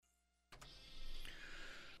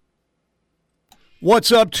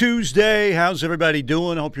What's up, Tuesday? How's everybody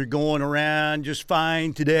doing? Hope you're going around just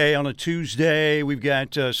fine today on a Tuesday. We've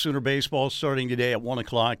got Sooner baseball starting today at 1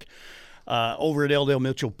 o'clock over at L.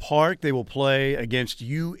 Mitchell Park. They will play against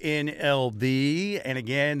UNLV. And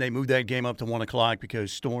again, they moved that game up to 1 o'clock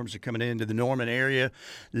because storms are coming into the Norman area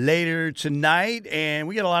later tonight. And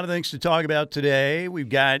we got a lot of things to talk about today. We've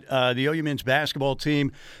got the OU men's basketball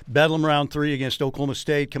team, Bedlam Round 3 against Oklahoma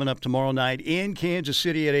State coming up tomorrow night in Kansas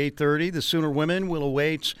City at 8:30. The Sooner women will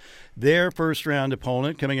await their first-round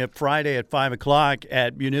opponent coming up Friday at 5 o'clock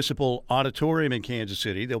at Municipal Auditorium in Kansas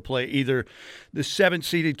City. They'll play either the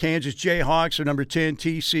 7th-seeded Kansas Jayhawks or number 10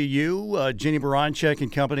 TCU. Jenny Baranchek and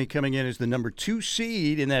company coming in as the number 2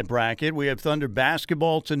 seed in that bracket. We have Thunder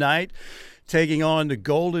basketball tonight taking on the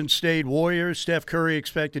Golden State Warriors. Steph Curry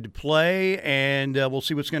expected to play, and we'll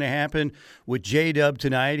see what's going to happen with J-Dub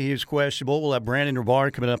tonight. He is questionable. We'll have Brandon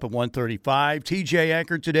Navarre coming up at 1:35. TJ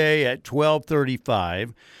Eckert today at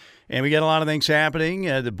 12:35. And we got a lot of things happening.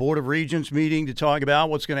 The Board of Regents meeting to talk about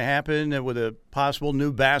what's going to happen with a possible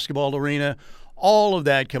new basketball arena. All of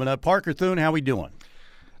that coming up. Parker Thune, how we doing?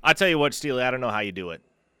 I tell you what, Steely, I don't know how you do it.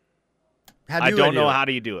 How do you do it?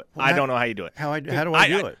 Well, I don't know how you do it. How do I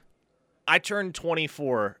do it? I turned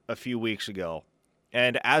 24 a few weeks ago,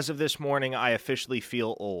 and as of this morning, I officially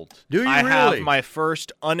feel old. Do you I really? have my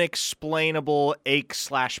first unexplainable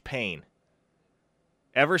ache/pain.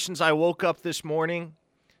 Ever since I woke up this morning,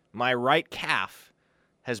 my right calf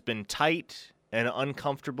has been tight and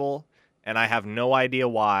uncomfortable, and I have no idea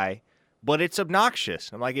why, but it's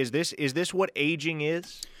obnoxious. I'm like, is this what aging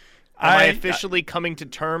is? Am I officially coming to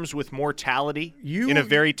terms with mortality in a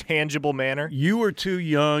very tangible manner? You were too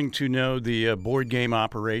young to know the board game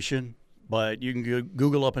operation, but you can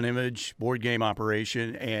Google up an image, board game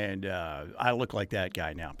operation, and I look like that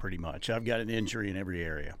guy now pretty much. I've got an injury in every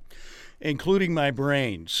area, including my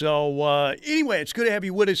brain. So anyway, it's good to have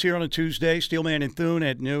you with us here on a Tuesday. Steelman and Thune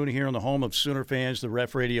at noon here on the home of Sooner fans, the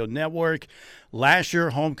Ref Radio Network.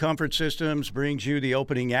 Lasher Home Comfort Systems brings you the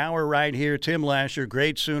opening hour right here. Tim Lasher,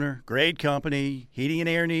 great Sooner, great company. Heating and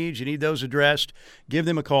air needs, you need those addressed. Give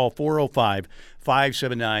them a call,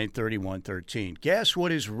 405-579-3113. Guess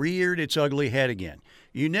what has reared its ugly head again?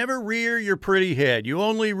 You never rear your pretty head. You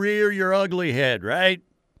only rear your ugly head, right?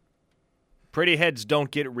 Pretty heads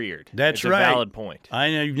don't get reared. That's right. It's a valid point. I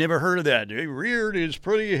know you've never heard of that. He reared his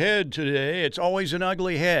pretty head today. It's always an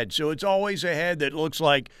ugly head. So it's always a head that looks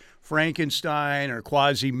like Frankenstein or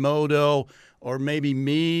Quasimodo or maybe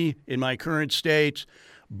me in my current state.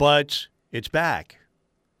 But it's back.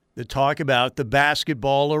 The talk about the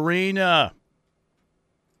basketball arena.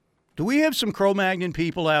 Do we have some Cro-Magnon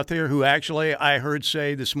people out there who actually, I heard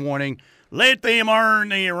say this morning, let them earn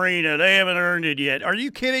the arena. They haven't earned it yet. Are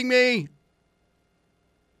you kidding me?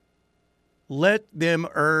 Let them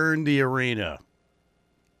earn the arena.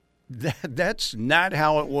 That's not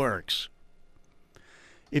how it works.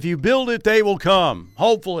 If you build it, they will come,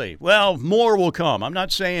 hopefully. Well, more will come. I'm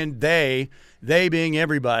not saying they being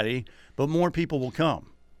everybody, but more people will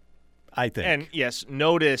come, I think. And, yes,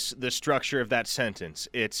 notice the structure of that sentence.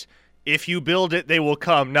 It's, if you build it, they will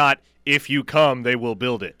come, not if you come, they will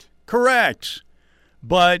build it. Correct.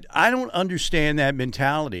 But I don't understand that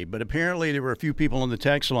mentality. But apparently there were a few people on the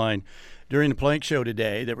text line during the Plank Show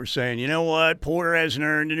today that were saying, you know what, Porter hasn't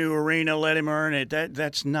earned a new arena, let him earn it.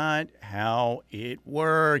 That's not how it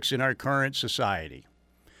works in our current society.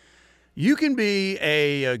 You can be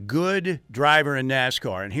a good driver in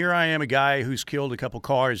NASCAR, and here I am, a guy who's killed a couple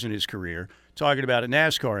cars in his career, talking about a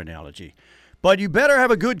NASCAR analogy. But you better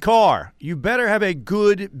have a good car. You better have a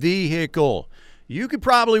good vehicle. You could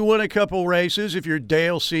probably win a couple races if you're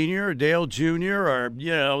Dale Sr. or Dale Jr. or,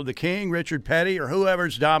 the King, Richard Petty, or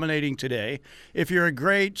whoever's dominating today. If you're a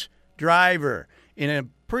great driver in a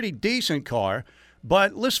pretty decent car.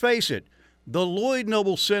 But let's face it, the Lloyd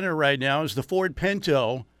Noble Center right now is the Ford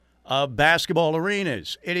Pinto of basketball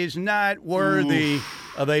arenas. It is not worthy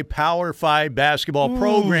of a Power 5 basketball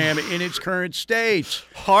program in its current state.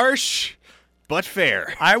 Harsh, but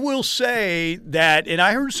fair. I will say that, and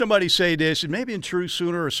I heard somebody say this, and maybe in True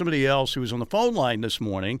Sooner or somebody else who was on the phone line this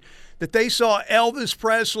morning, that they saw Elvis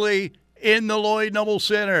Presley in the Lloyd Noble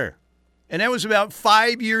Center. And that was about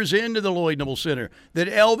 5 years into the Lloyd Noble Center, that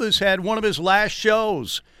Elvis had one of his last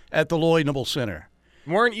shows at the Lloyd Noble Center.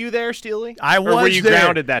 Weren't you there, Steely? I was there. Or were you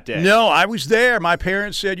grounded that day? No, I was there. My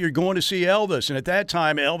parents said, you're going to see Elvis. And at that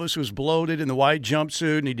time, Elvis was bloated in the white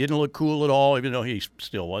jumpsuit, and he didn't look cool at all, even though he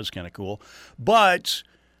still was kind of cool. But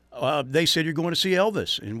They said, you're going to see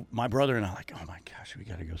Elvis. And my brother and I like, oh, my gosh, we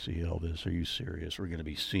got to go see Elvis. Are you serious? We're going to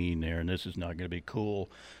be seen there, and this is not going to be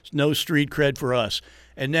cool. It's no street cred for us.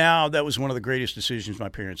 And now that was one of the greatest decisions my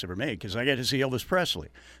parents ever made because I got to see Elvis Presley.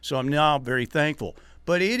 So I'm now very thankful.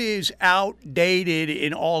 But it is outdated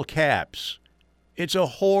in all caps. It's a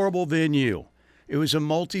horrible venue. It was a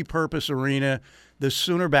multi-purpose arena. The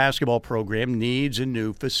Sooner basketball program needs a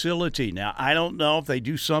new facility. Now, I don't know if they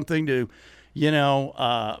do something to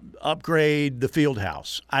upgrade the field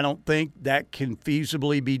house. I don't think that can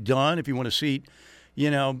feasibly be done if you want to seat,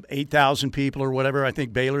 8,000 people or whatever. I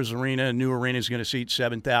think Baylor's arena, new arena, is going to seat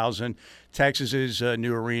 7,000. Texas's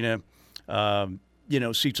new arena,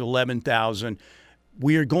 seats 11,000.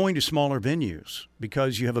 We are going to smaller venues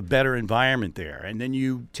because you have a better environment there. And then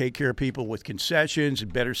you take care of people with concessions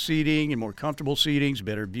and better seating and more comfortable seatings,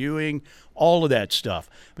 better viewing, all of that stuff.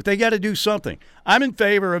 But they got to do something. I'm in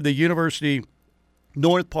favor of the University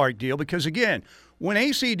North Park deal because, again, when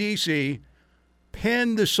AC/DC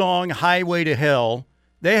penned the song Highway to Hell,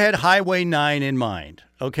 they had Highway 9 in mind,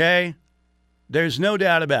 okay? There's no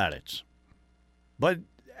doubt about it. But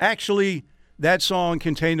actually, that song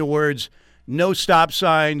contained the words, no stop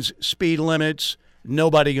signs, speed limits,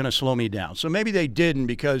 nobody going to slow me down. So maybe they didn't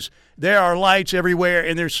because there are lights everywhere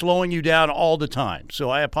and they're slowing you down all the time. So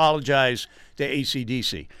I apologize to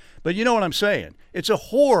AC/DC. But you know what I'm saying? It's a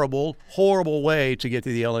horrible, horrible way to get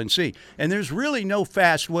to the LNC. And there's really no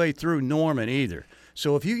fast way through Norman either.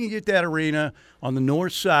 So if you can get that arena on the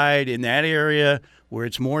north side in that area where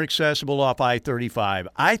it's more accessible off I-35,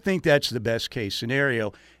 I think that's the best case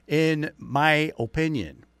scenario in my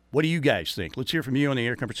opinion. What do you guys think? Let's hear from you on the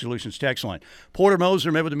Air Comfort Solutions text line. Porter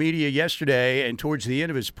Moser met with the media yesterday, and towards the end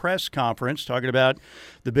of his press conference, talking about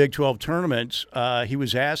the Big 12 tournament, he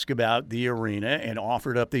was asked about the arena and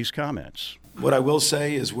offered up these comments. What I will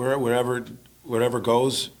say is wherever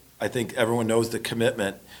goes, I think everyone knows the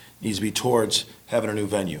commitment needs to be towards having a new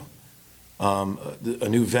venue. A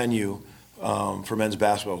new venue for men's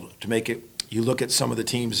basketball. To make it, you look at some of the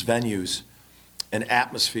teams' venues and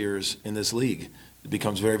atmospheres in this league. It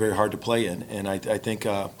becomes very, very hard to play in, and I think,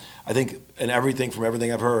 and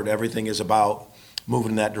everything I've heard, everything is about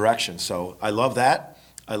moving in that direction. So I love that.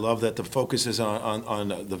 I love that the focus is on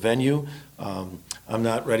the venue. I'm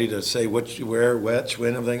not ready to say which, where, which,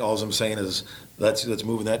 when, everything. All I'm saying is let's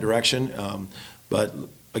move in that direction. But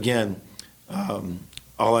again,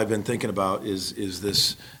 all I've been thinking about is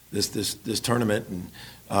this tournament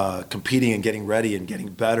and competing and getting ready and getting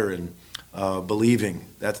better and. Believing.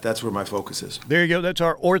 That's where my focus is. There you go. That's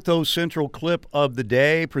our Ortho Central clip of the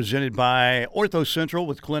day, presented by Ortho Central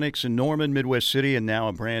with clinics in Norman, Midwest City, and now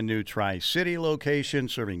a brand new Tri-City location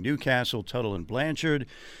serving Newcastle, Tuttle, and Blanchard.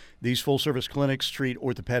 These full-service clinics treat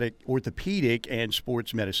orthopedic and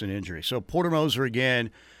sports medicine injuries. So Porter Moser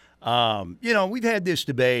again. We've had this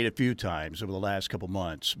debate a few times over the last couple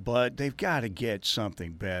months, but they've got to get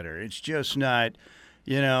something better. It's just not.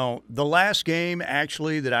 The last game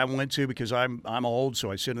actually that I went to, because I'm old, so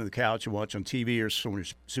I sit on the couch and watch on TV or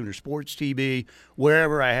Sooner Sports TV,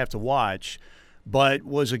 wherever I have to watch, but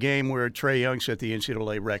was a game where Trae Young set the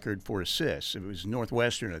NCAA record for assists. It was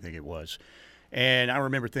Northwestern, I think it was. And I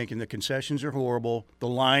remember thinking the concessions are horrible, the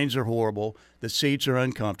lines are horrible, the seats are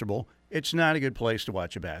uncomfortable. It's not a good place to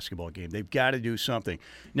watch a basketball game. They've got to do something.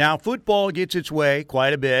 Now, football gets its way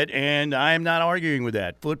quite a bit, and I am not arguing with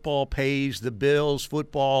that. Football pays the bills.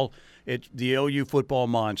 Football, it's the OU football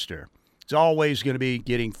monster. It's always going to be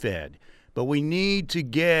getting fed. But we need to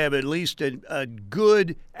give at least a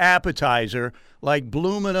good appetizer, like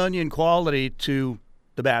bloomin' onion quality, to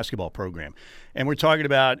the basketball program. And we're talking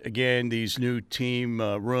about, again, these new team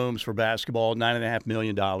rooms for basketball, $9.5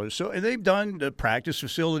 million. So, and they've done the practice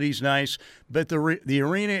facilities nice, but the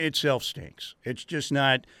arena itself stinks. It's just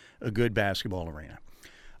not a good basketball arena.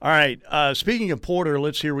 All right, speaking of Porter,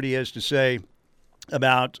 let's hear what he has to say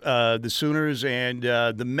about the Sooners and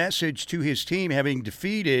the message to his team, having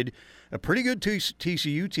defeated a pretty good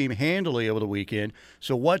TCU team handily over the weekend.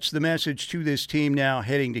 So what's the message to this team now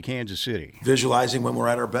heading to Kansas City? Visualizing when we're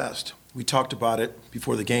at our best. We talked about it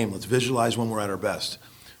before the game. Let's visualize when we're at our best.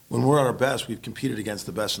 When we're at our best, we've competed against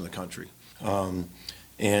the best in the country.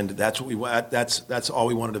 And that's what that's all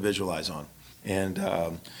we wanted to visualize on. And,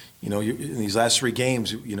 in these last three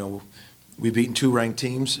games, we've beaten two ranked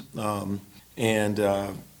teams. And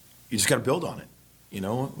you just got to build on it.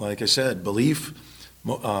 Like I said, belief,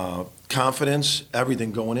 confidence,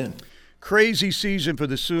 everything going in. Crazy season for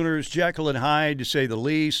the Sooners, Jekyll and Hyde to say the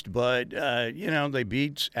least, but, they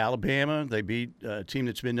beat Alabama. They beat a team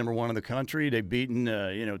that's been number one in the country. They've beaten,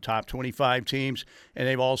 top 25 teams, and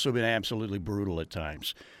they've also been absolutely brutal at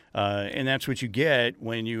times. And that's what you get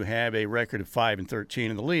when you have a record of 5-13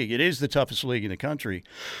 in the league. It is the toughest league in the country.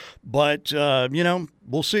 But,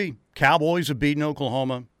 we'll see. Cowboys have beaten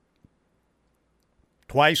Oklahoma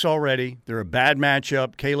twice already. They're a bad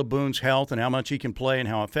matchup. Caleb Boone's health and how much he can play and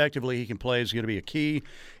how effectively he can play is going to be a key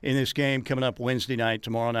in this game coming up Wednesday night,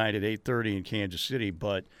 tomorrow night at 8:30 in Kansas City.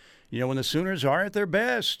 But, when the Sooners are at their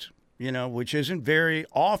best, which isn't very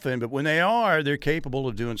often, but when they are, they're capable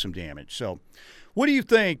of doing some damage. So what do you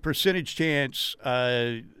think, percentage chance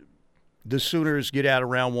the Sooners get out of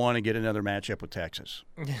round one and get another matchup with Texas?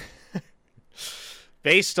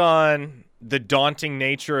 Based on the daunting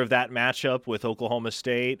nature of that matchup with Oklahoma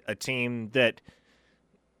State, a team that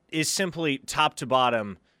is simply top to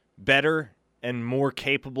bottom better and more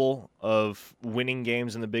capable of winning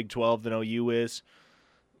games in the Big 12 than OU is,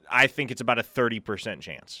 I think it's about a 30%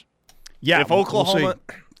 chance. Yeah, if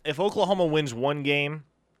Oklahoma wins one game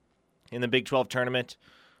in the Big 12 tournament,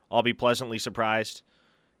 I'll be pleasantly surprised.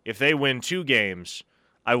 If they win 2 games,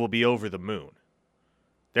 I will be over the moon.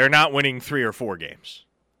 They're not winning 3 or 4 games.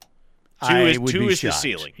 Two is the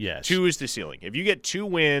ceiling. Yes. 2 is the ceiling. If you get 2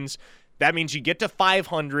 wins, that means you get to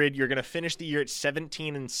 500. You're going to finish the year at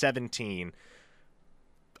 17-17.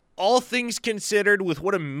 All things considered, with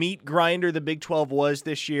what a meat grinder the Big 12 was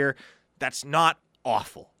this year, that's not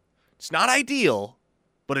awful. It's not ideal,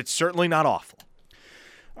 but it's certainly not awful.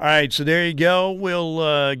 All right, so there you go.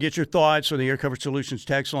 We'll get your thoughts on the Air Coverage Solutions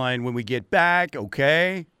text line when we get back,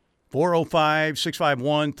 okay?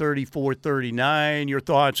 405-651-3439. Your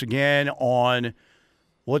thoughts again on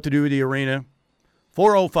what to do with the arena.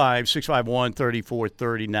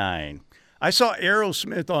 405-651-3439. I saw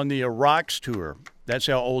Aerosmith on the Rocks tour. That's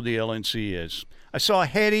how old the LNC is. I saw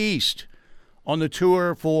Head East on the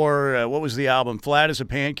tour for, what was the album? Flat as a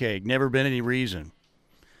Pancake. Never Been Any Reason.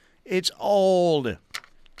 It's old,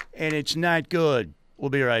 and it's not good. We'll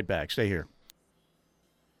be right back. Stay here.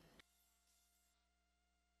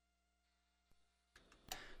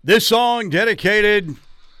 This song dedicated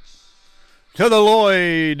to the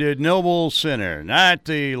Lloyd Noble Center. Not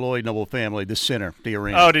the Lloyd Noble family, the center, the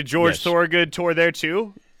arena. Oh, did George Thorogood tour there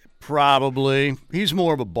too? Probably. He's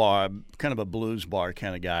more of a bar, kind of a blues bar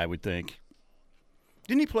kind of guy, I would think.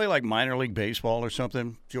 Didn't he play like minor league baseball or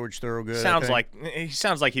something, George Thorogood? He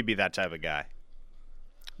sounds like he'd be that type of guy.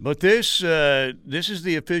 But this is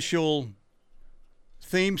the official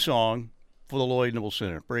theme song for the Lloyd Noble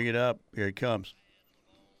Center. Bring it up. Here it comes.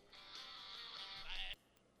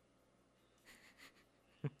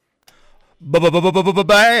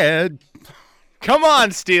 Bad. Come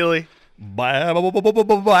on, Steely. Bad.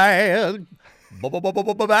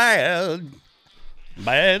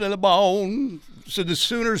 Bad to the bone. So the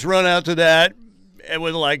Sooners run out to that and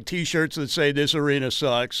with like T-shirts that say "This arena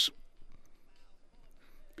sucks"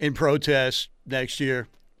 in protest next year.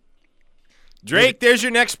 Drake, there's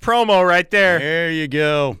your next promo right there. There you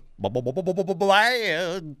go. Bad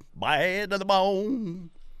to the bone.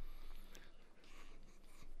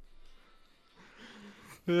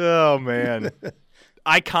 Oh, man.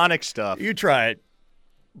 Iconic stuff. You try it.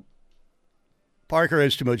 Parker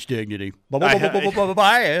has too much dignity. It's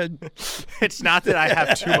not that I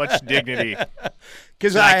have too much dignity.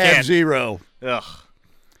 Because I have zero. Ugh.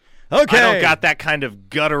 Okay. I don't got that kind of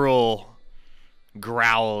guttural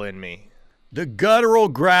growl in me. The guttural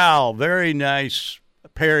growl. Very nice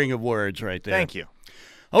pairing of words right there. Thank you.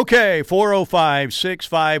 Okay,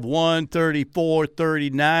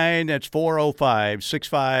 405-651-3439. That's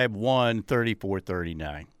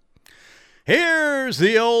 405-651-3439. Here's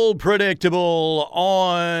the old predictable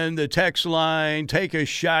on the text line. Take a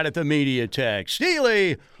shot at the media text.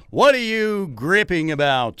 Steely, what are you gripping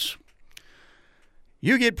about?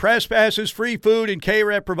 You get press passes, free food, and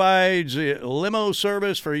K-Rep provides limo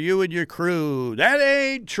service for you and your crew. That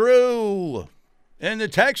ain't true. And the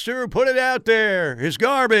texter put it out there. It's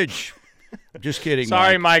garbage. Just kidding.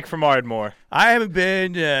 Sorry, Mike from Ardmore. I haven't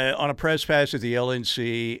been on a press pass at the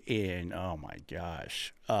LNC in, oh, my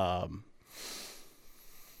gosh.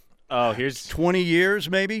 Here's 20 years,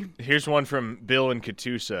 maybe? Here's one from Bill in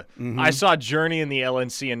Catoosa. Mm-hmm. I saw Journey in the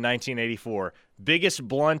LNC in 1984. Biggest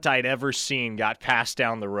blunt I'd ever seen got passed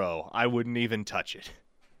down the row. I wouldn't even touch it.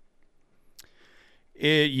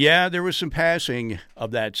 Yeah, there was some passing of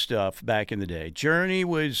that stuff back in the day. Journey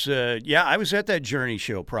was, I was at that Journey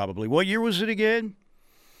show probably. What year was it again?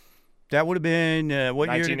 That would have been, what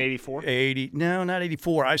 1984? year? No, not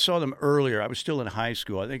 84. I saw them earlier. I was still in high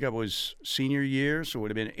school. I think I was senior year, so it would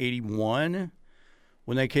have been 81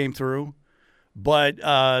 when they came through. But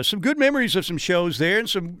some good memories of some shows there, and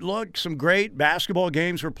some great basketball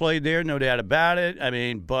games were played there, no doubt about it. I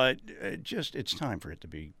mean, but it's time for it to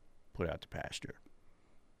be put out to pasture.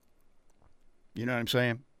 You know what I'm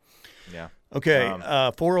saying? Yeah. Okay,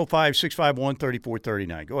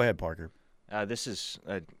 405-651-3439. Go ahead, Parker. This is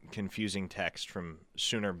a confusing text from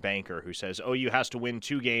Sooner Banker who says, OU has to win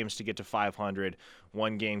 2 games to get to 500.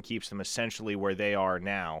 1 game keeps them essentially where they are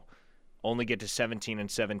now. Only get to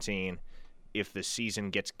 17-17 if the season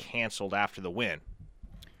gets canceled after the win.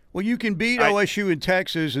 Well, you can beat OSU in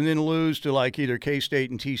Texas and then lose to like either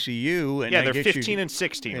K-State and TCU. And they're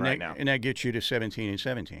 15-16 right now. And that gets you to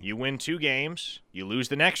 17-17. You win 2 games, you lose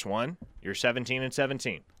the next one, you're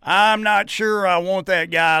 17-17. I'm not sure I want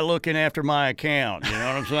that guy looking after my account. You know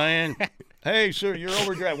what I'm saying? Hey, sir, you're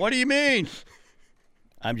overdraft. What do you mean?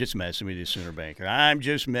 I'm just messing with you, Sooner Banker. I'm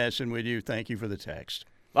just messing with you. Thank you for the text.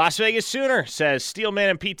 Las Vegas Sooner says, Steelman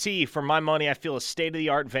and PT, for my money, I feel a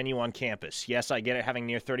state-of-the-art venue on campus. Yes, I get it. Having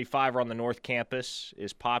near 35 or on the North Campus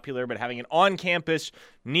is popular, but having it on campus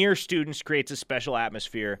near students creates a special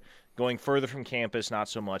atmosphere. Going further from campus, not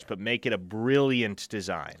so much, but make it a brilliant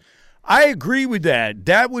design. I agree with that.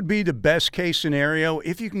 That would be the best-case scenario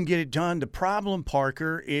if you can get it done. The problem,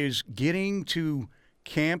 Parker, is getting to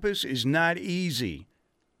campus is not easy.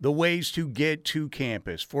 The ways to get to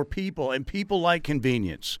campus for people, and people like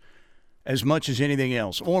convenience as much as anything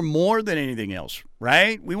else, or more than anything else,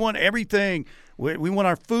 right? We want everything. We want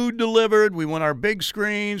our food delivered. We want our big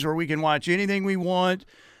screens where we can watch anything we want.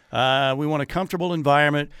 We want a comfortable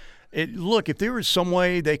environment. Look, if there was some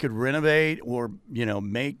way they could renovate or,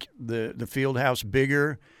 make the field house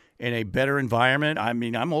bigger in a better environment. I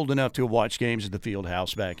mean, I'm old enough to have watched games at the field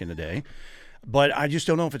house back in the day. But I just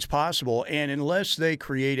don't know if it's possible. And unless they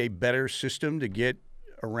create a better system to get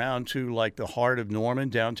around to like the heart of Norman,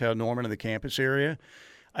 downtown Norman, and the campus area,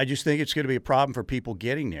 I just think it's going to be a problem for people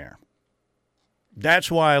getting there.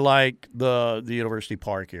 That's why I like the University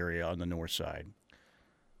Park area on the north side.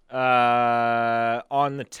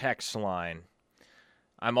 On the text line,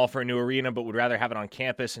 I'm all for a new arena, but would rather have it on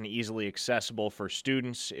campus and easily accessible for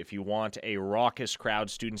students. If you want a raucous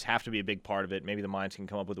crowd, students have to be a big part of it. Maybe the Mines can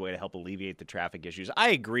come up with a way to help alleviate the traffic issues. I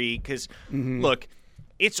agree, because, look,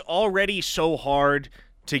 it's already so hard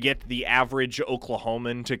to get the average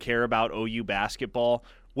Oklahoman to care about OU basketball.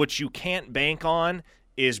 What you can't bank on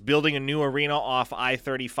is building a new arena off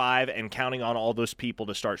I-35 and counting on all those people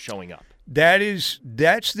to start showing up.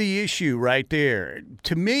 That's the issue right there.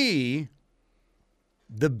 To me,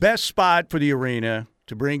 the best spot for the arena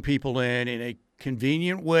to bring people in a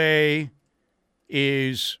convenient way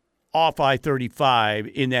is off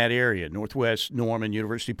I-35 in that area, Northwest Norman,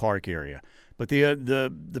 University Park area. But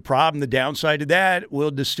the problem, the downside to that,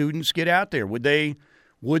 will the students get out there? Would they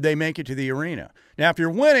make it to the arena? Now, if you're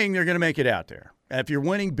winning, they're going to make it out there. If you're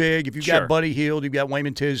winning big, if you've got Buddy Hield, you've got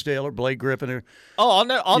Wayman Tisdale or Blake Griffin.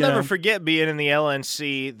 I'll never forget being in the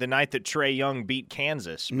LNC the night that Trae Young beat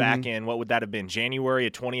Kansas back in, what would that have been, January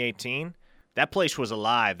of 2018? That place was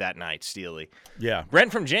alive that night, Steely. Yeah.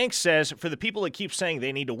 Brent from Jenks says, for the people that keep saying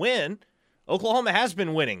they need to win, Oklahoma has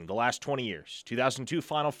been winning the last 20 years. 2002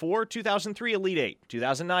 Final Four, 2003 Elite Eight,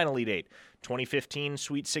 2009 Elite Eight, 2015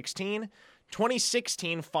 Sweet 16,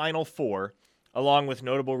 2016 Final Four, along with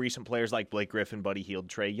notable recent players like Blake Griffin, Buddy Hield,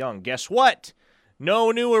 Trae Young. Guess what?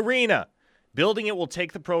 No new arena. Building it will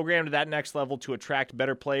take the program to that next level to attract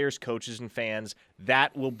better players, coaches, and fans.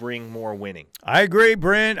 That will bring more winning. I agree,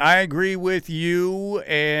 Brent. I agree with you.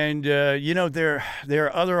 And, there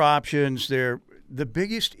are other options. The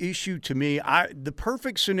biggest issue to me, the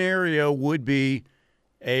perfect scenario would be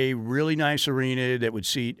a really nice arena that would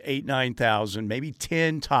seat 8,000-9,000, maybe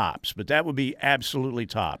 10 tops, but that would be absolutely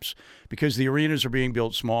tops because the arenas are being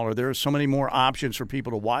built smaller. There are so many more options for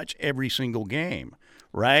people to watch every single game,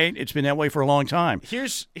 right? It's been that way for a long time.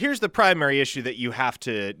 Here's the primary issue that you have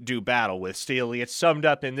to do battle with, Steely. It's summed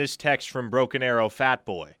up in this text from Broken Arrow Fat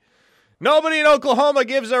Boy. Nobody in Oklahoma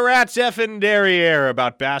gives a rat's effing derriere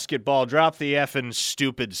about basketball. Drop the effing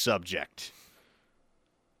stupid subject.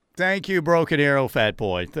 Thank you, Broken Arrow, Fat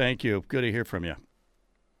Boy. Thank you. Good to hear from you.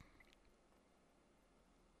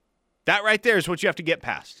 That right there is what you have to get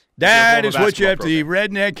past. That is what you have to, the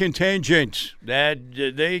redneck contingent, that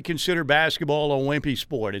they consider basketball a wimpy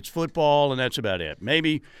sport. It's football, and that's about it.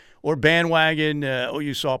 Maybe, or bandwagon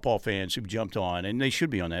OU softball fans who've jumped on, and they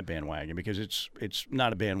should be on that bandwagon because it's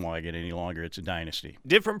not a bandwagon any longer. It's a dynasty.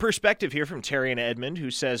 Different perspective here from Terry and Edmond,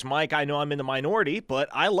 who says, Mike, I know I'm in the minority, but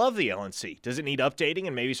I love the LNC. Does it need updating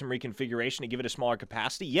and maybe some reconfiguration to give it a smaller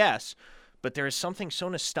capacity? Yes. But there is something so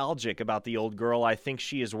nostalgic about the old girl, I think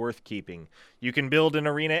she is worth keeping. You can build an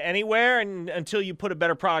arena anywhere, and until you put a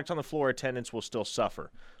better product on the floor, attendance will still suffer.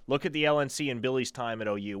 Look at the LNC in Billy's time at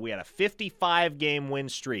OU. We had a 55-game win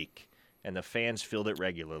streak, and the fans filled it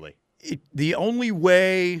regularly. The only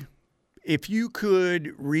way if you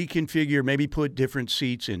could reconfigure, maybe put different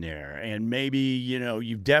seats in there, and maybe,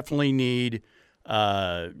 you definitely need,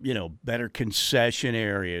 better concession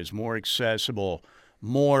areas, more accessible,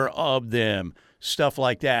 more of them, stuff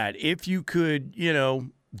like that. If you could,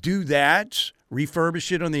 do that,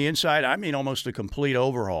 refurbish it on the inside, I mean almost a complete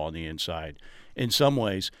overhaul on the inside in some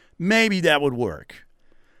ways, maybe that would work.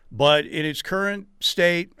 But in its current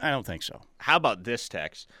state, I don't think so. How about this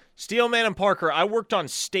text? Steelman and Parker, I worked on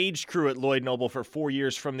stage crew at Lloyd Noble for 4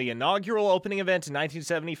 years from the inaugural opening event in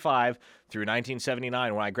 1975 through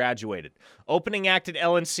 1979 when I graduated. Opening act at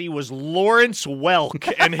LNC was Lawrence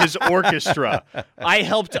Welk and his orchestra. I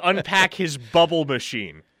helped unpack his bubble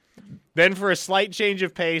machine. Then for a slight change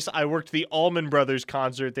of pace, I worked the Allman Brothers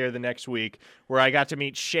concert there the next week where I got to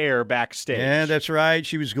meet Cher backstage. Yeah, that's right.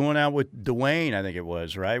 She was going out with Dwayne, I think it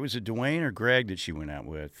was, right? Was it Dwayne or Greg that she went out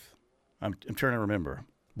with? I'm trying to remember.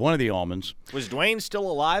 One of the Allmans. Was Dwayne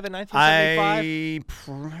still alive in 1975?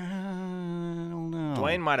 I don't know.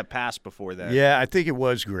 Dwayne might have passed before then. Yeah, I think it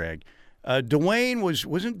was Greg. Dwayne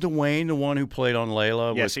wasn't Dwayne the one who played on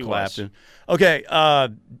Layla yes, with he Clapton? Was. Okay,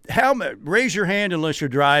 raise your hand unless you're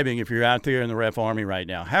driving if you're out there in the Ref Army right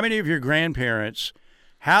now. How many of your grandparents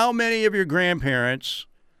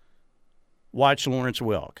watched Lawrence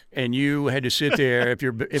Welk? And you had to sit there if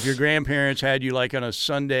your grandparents had you like on a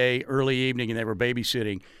Sunday early evening and they were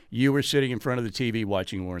babysitting, you were sitting in front of the TV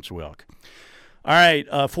watching Lawrence Welk. All right,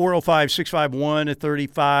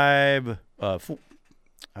 405-651-35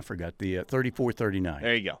 I forgot the 3439.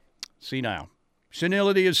 There you go. See now.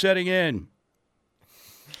 Senility is setting in.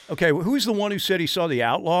 Okay, who's the one who said he saw the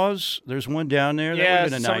Outlaws? There's one down there. That yeah, would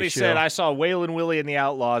have been a somebody nice said show. I saw Waylon Willie and the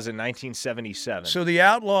Outlaws in 1977. So the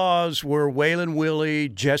Outlaws were Waylon Willie,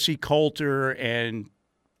 Jesse Coulter, and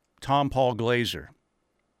Tom Paul Glazer.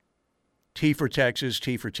 T for Texas,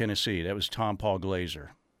 T for Tennessee. That was Tom Paul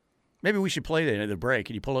Glazer. Maybe we should play that at the break.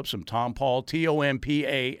 Can you pull up some Tom Paul?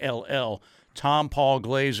 Tompall. Tom Paul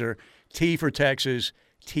Glazer. T for Texas,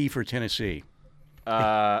 T for Tennessee.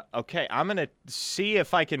 Okay, I'm going to see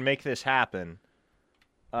if I can make this happen.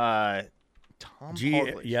 Tom Paul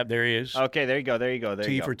Glazer. Yep, there he is. Okay, there you go.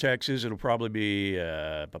 T for Texas. It'll probably be T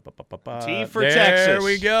for there Texas. There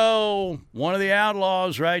we go. One of the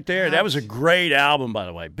Outlaws right there. That was a great album, by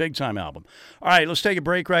the way. Big time album. All right, let's take a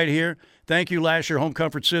break right here. Thank you, Lasher Home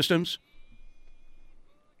Comfort Systems.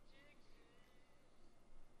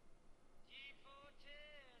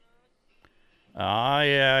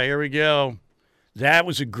 Yeah, here we go. That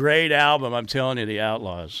was a great album, I'm telling you, the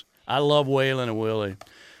Outlaws. I love Waylon and Willie.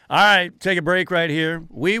 All right, take a break right here.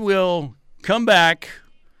 We will come back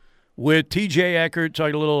with TJ Eckert,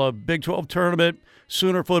 talking a little Big 12 tournament,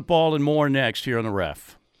 Sooner football, and more next here on the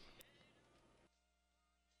Ref.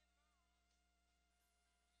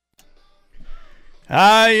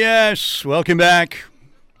 Yes, welcome back.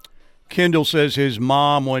 Kendall says his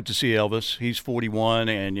mom went to see Elvis. He's 41,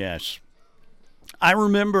 and yes. I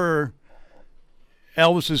remember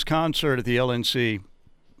Elvis's concert at the LNC,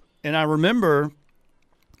 and I remember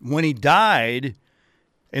when he died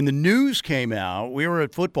and the news came out, we were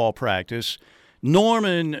at football practice.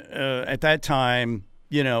 Norman, at that time,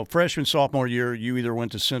 freshman, sophomore year, you either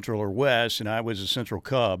went to Central or West, and I was a Central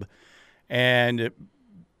Cub. And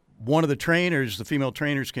one of the trainers, the female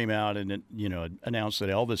trainers, came out and, announced that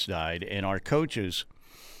Elvis died. And our coaches,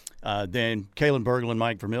 then Kalen Berglund,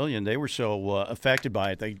 Mike Vermillion, they were so affected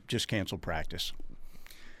by it, they just canceled practice.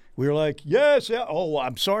 We were like, yes,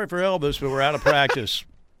 I'm sorry for Elvis, but we're out of practice.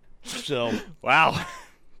 So, wow.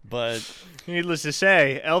 But needless to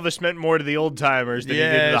say, Elvis meant more to the old timers than he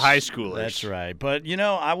did to the high schoolers. That's right. But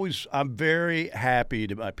I'm very happy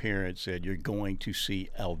that my parents said, "You're going to see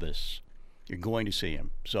Elvis. You're going to see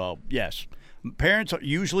him." So yes, parents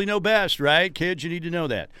usually know best, right? Kids, you need to know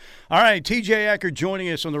that. All right, TJ Eckert joining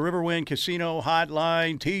us on the Riverwind Casino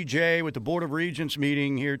Hotline. TJ with the Board of Regents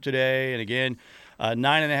meeting here today, and again.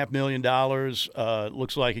 $9.5 million,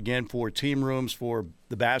 looks like, again, for team rooms for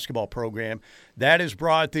the basketball program. That has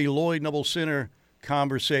brought the Lloyd Noble Center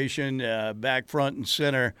conversation back front and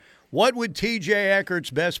center. What would T.J.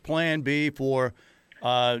 Eckert's best plan be for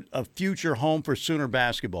a future home for Sooner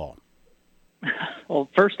basketball? Well,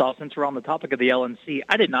 first off, since we're on the topic of the LNC,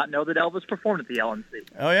 I did not know that Elvis performed at the LNC.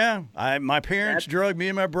 Oh, yeah. My parents drugged me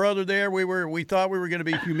and my brother there. We thought we were going to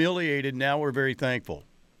be humiliated. Now we're very thankful.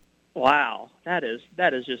 Wow, that is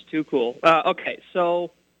just too cool. Okay,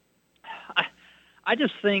 so I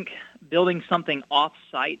just think building something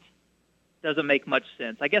off-site doesn't make much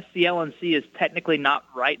sense. I guess the LNC is technically not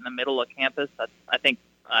right in the middle of campus. I think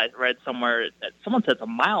I read somewhere that someone said it's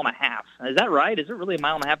 1.5 miles. Is that right? Is it really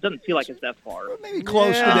 1.5 miles? Doesn't feel like it's that far. Well, maybe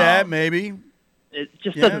close to that, maybe. It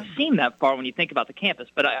just doesn't seem that far when you think about the campus,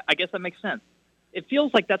 but I guess that makes sense. It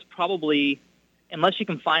feels like that's probably, unless you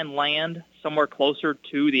can find land somewhere closer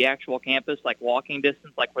to the actual campus, like walking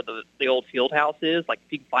distance, like where the old field house is, like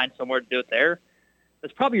if you can find somewhere to do it there,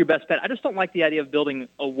 that's probably your best bet. I just don't like the idea of building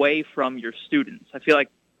away from your students. I feel like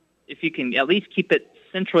if you can at least keep it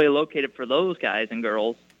centrally located for those guys and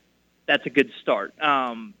girls, that's a good start.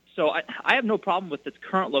 So I have no problem with its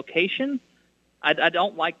current location. I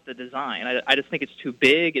don't like the design. I just think it's too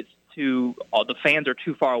big. It's too the fans are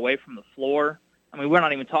too far away from the floor. I mean, we're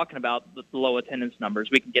not even talking about the low attendance numbers.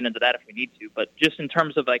 We can get into that if we need to. But just in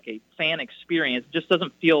terms of like a fan experience, it just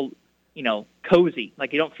doesn't feel, cozy.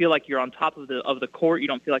 Like you don't feel like you're on top of the court. You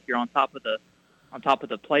don't feel like you're on top of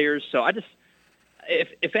the players. So I just,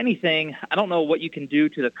 if anything, I don't know what you can do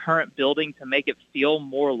to the current building to make it feel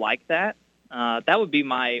more like that. That would be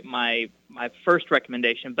my first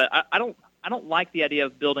recommendation. But I don't like the idea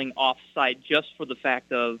of building off-site just for the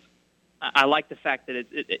fact of I like the fact that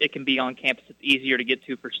it can be on campus. It's easier to get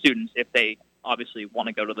to for students if they obviously want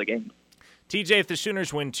to go to the game. TJ, if the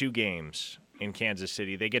Sooners win 2 games in Kansas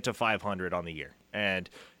City, they get to 500 on the year. And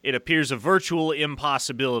it appears a virtual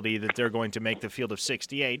impossibility that they're going to make the field of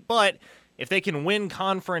 68. But if they can win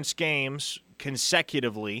conference games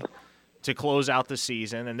consecutively to close out the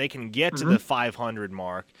season and they can get to the 500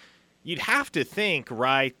 mark, you'd have to think,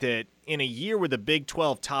 right, that in a year where the Big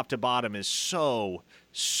 12 top to bottom is so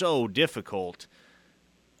difficult,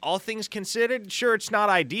 all things considered, sure, it's not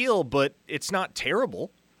ideal, but it's not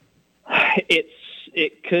terrible.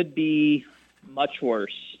 It could be much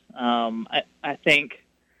worse. I think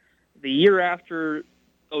the year after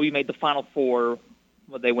OU made the Final Four,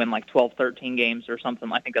 would they win like 12, 13 games or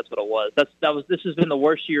something? I think that's what it was. This has been the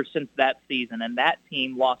worst year since that season, and that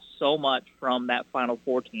team lost so much from that Final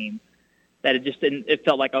Four team that it just didn't. It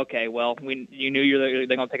felt like, okay, well, you knew they're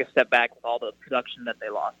going to take a step back with all the production that they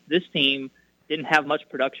lost. This team didn't have much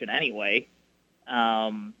production anyway,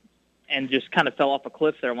 and just kind of fell off a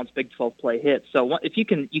cliff there once Big 12 play hit. So if you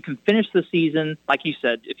can finish the season, like you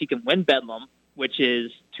said, if you can win Bedlam, which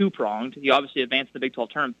is two-pronged, you obviously advance the Big 12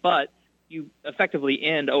 tournament, but you effectively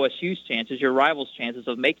end OSU's chances, your rivals' chances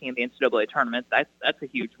of making the NCAA tournament. That's a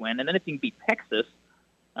huge win. And then if you can beat Texas,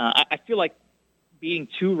 I feel like beating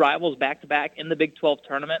 2 rivals back-to-back in the Big 12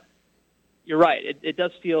 tournament, you're right. It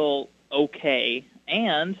does feel okay.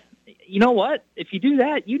 And you know what? If you do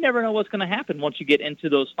that, you never know what's going to happen once you get into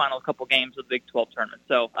those final couple games of the Big 12 tournament.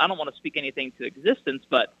 So I don't want to speak anything to existence,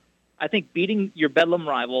 but I think beating your Bedlam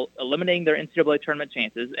rival, eliminating their NCAA tournament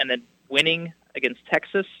chances, and then winning against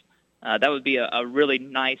Texas, that would be a really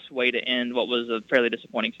nice way to end what was a fairly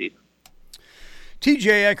disappointing season.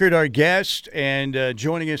 TJ Eckert, our guest, and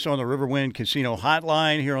joining us on the Riverwind Casino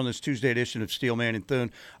Hotline here on this Tuesday edition of Steelman and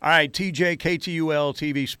Thune. All right, TJ, KTUL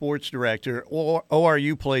TV Sports Director,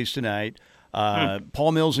 ORU plays tonight.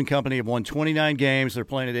 Paul Mills and company have won 29 games. They're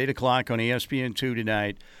playing at 8 o'clock on ESPN2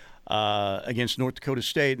 tonight against North Dakota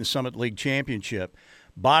State in the Summit League Championship.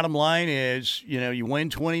 Bottom line is, you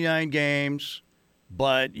win 29 games,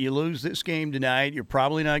 but you lose this game tonight. You're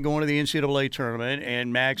probably not going to the NCAA tournament,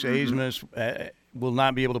 and Max Abmas will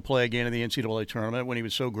not be able to play again in the NCAA tournament when he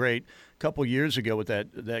was so great a couple years ago with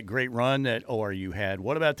that great run that ORU had.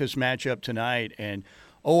 What about this matchup tonight? And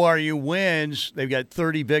ORU wins. They've got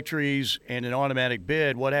 30 victories and an automatic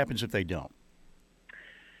bid. What happens if they don't?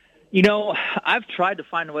 I've tried to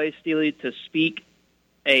find ways, Steely, to speak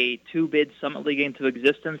a 2-bid Summit League into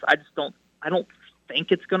existence. I don't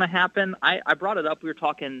think it's going to happen. I brought it up. We were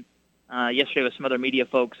talking yesterday with some other media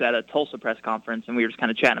folks at a Tulsa press conference, and we were just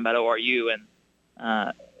kind of chatting about ORU. And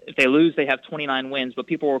if they lose, they have 29 wins. But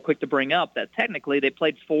people were quick to bring up that technically they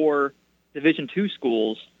played 4 Division II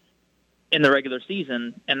schools in the regular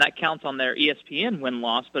season, and that counts on their ESPN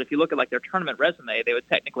win-loss. But if you look at their tournament resume, they would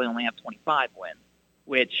technically only have 25 wins,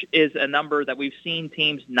 which is a number that we've seen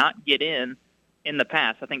teams not get in the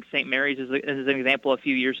past. I think St. Mary's is an example. A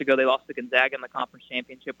few years ago, they lost to Gonzaga in the conference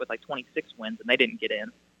championship with 26 wins, and they didn't get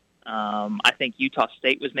in. I think Utah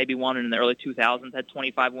State was maybe one in the early 2000s, had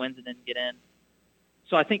 25 wins and didn't get in.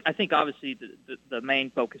 So I think obviously the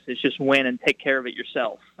main focus is just win and take care of it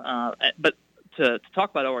yourself. But to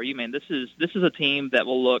talk about ORU, man, this is a team that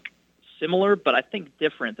will look similar, but I think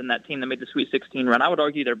different than that team that made the Sweet 16 run. I would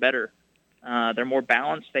argue they're better. They're more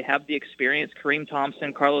balanced. They have the experience. Kareem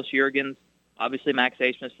Thompson, Carlos Juergens, obviously Max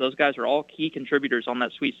Abmas. Those guys are all key contributors on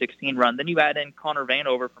that Sweet 16 run. Then you add in Connor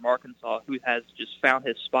Vanover from Arkansas, who has just found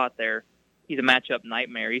his spot there. He's a matchup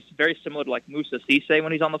nightmare. He's very similar to Musa Cisse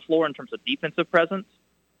when he's on the floor in terms of defensive presence.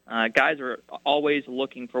 Guys are always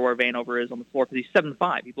looking for where Vanover is on the floor because he's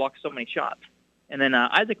 7'5". He blocks so many shots. And then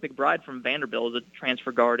Isaac McBride from Vanderbilt is a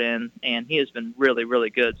transfer guard in, and he has been really, really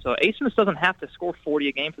good. So Asmus doesn't have to score 40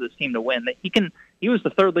 a game for this team to win. He was the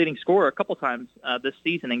third leading scorer a couple times this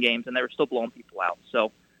season in games, and they were still blowing people out.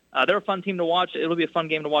 So they're a fun team to watch. It'll be a fun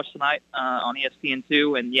game to watch tonight on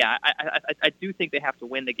ESPN2. And, yeah, I do think they have to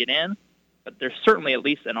win to get in, but there's certainly at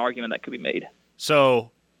least an argument that could be made.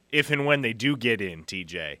 So if and when they do get in,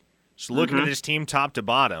 TJ, so looking at this team top to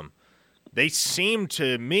bottom, they seem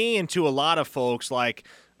to me and to a lot of folks like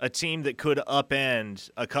a team that could upend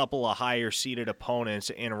a couple of higher-seeded opponents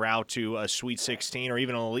en route to a Sweet 16 or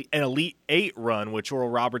even an Elite 8 run, which Oral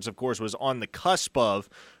Roberts, of course, was on the cusp of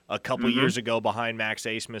a couple years ago behind Max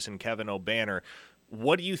Asmus and Kevin O'Banner.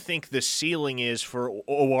 What do you think the ceiling is for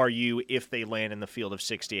ORU if they land in the field of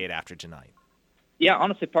 68 after tonight? Yeah,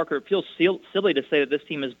 honestly, Parker, it feels silly to say that this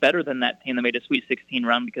team is better than that team that made a Sweet 16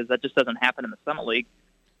 run because that just doesn't happen in the Summit League.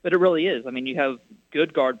 But it really is. I mean, you have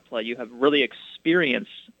good guard play. You have really experienced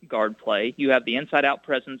guard play. You have the inside-out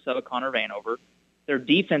presence of a Connor Vanover. Their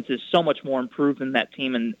defense is so much more improved than that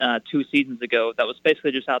team in 2 seasons ago that was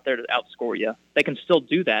basically just out there to outscore you. They can still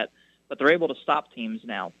do that, but they're able to stop teams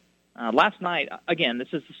now. Last night, again, this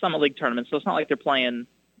is the Summit League tournament, so it's not like they're playing,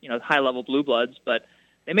 high-level blue bloods, but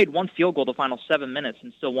they made 1 field goal the final 7 minutes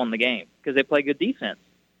and still won the game because they play good defense.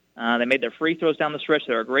 They made their free throws down the stretch.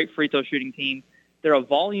 They're a great free throw shooting team. They're a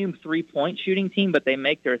volume 3-point shooting team, but they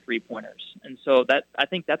make their 3-pointers. And so I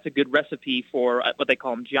think that's a good recipe for what they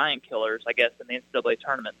call them giant killers, I guess, in the NCAA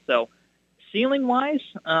tournament. So ceiling-wise,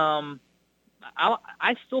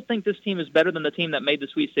 I still think this team is better than the team that made the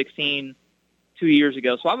Sweet 16 2 years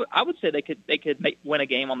ago. So I would say they could win a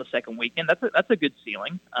game on the second weekend. That's a good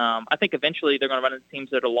ceiling. I think eventually they're going to run into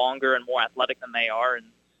teams that are longer and more athletic than they are,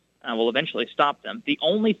 and will eventually stop them. The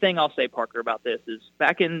only thing I'll say, Parker, about this is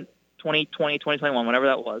back in 2020, 2021, whatever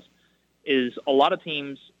that was, is a lot of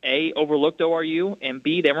teams, A, overlooked ORU, and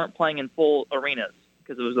B, they weren't playing in full arenas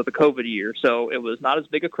because it was the COVID year. So it was not as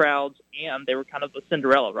big a crowds, and they were kind of a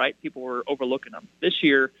Cinderella, right? People were overlooking them. This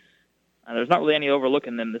year, there's not really any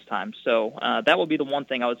overlooking them this time. So that would be the one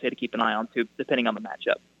thing I would say to keep an eye on, too, depending on the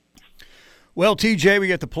matchup. Well, TJ, we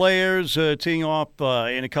got the players teeing off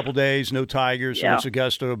in a couple days. No Tigers, so it's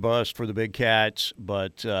Augusta or bust for the Big Cats.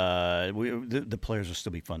 But the players will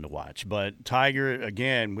still be fun to watch. But Tiger,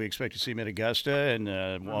 again, we expect to see him at Augusta,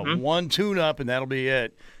 and one tune-up, and that'll be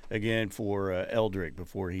it again for Eldrick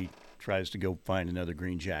before he tries to go find another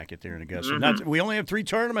green jacket there in Augusta. We only have 3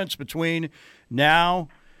 tournaments between now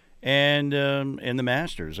and the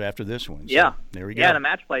Masters after this one. So there we go. Yeah, and a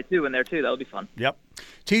match play, too, in there, too. That'll be fun. Yep.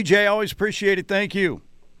 TJ, always appreciate it. Thank you.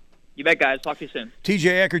 You bet, guys. Talk to you soon.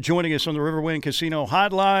 TJ Eckert joining us on the Riverwind Casino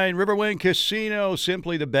Hotline. Riverwind Casino,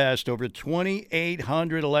 simply the best. Over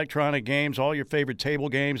 2,800 electronic games, all your favorite table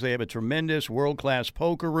games. They have a tremendous world-class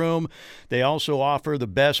poker room. They also offer the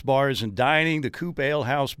best bars and dining, the Coop Ale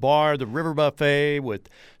House Bar, the River Buffet with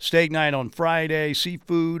steak night on Friday,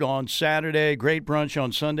 seafood on Saturday, great brunch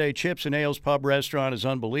on Sunday. Chips and Ales Pub Restaurant is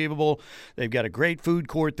unbelievable. They've got a great food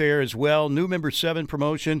court there as well. New Member 7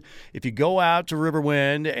 promotion. If you go out to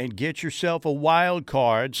Riverwind and get yourself a wild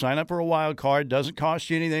card. Sign up for a wild card. Doesn't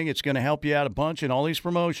cost you anything. It's going to help you out a bunch in all these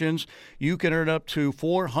promotions. You can earn up to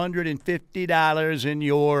 $450 in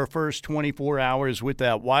your first 24 hours with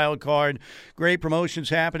that wild card. Great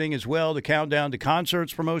promotions happening as well. The Countdown to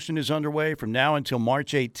Concerts promotion is underway from now until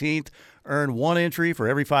March 18th. Earn 1 entry for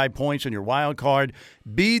every 5 points in your wild card.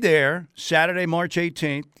 Be there Saturday, March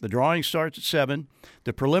 18th. The drawing starts at 7.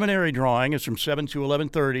 The preliminary drawing is from 7 to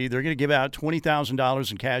 11:30. They're going to give out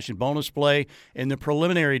 $20,000 in cash and bonus play in the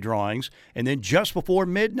preliminary drawings. And then just before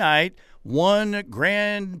midnight, one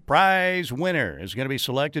grand prize winner is going to be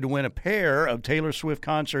selected to win a pair of Taylor Swift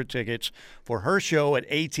concert tickets for her show at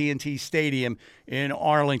AT&T Stadium in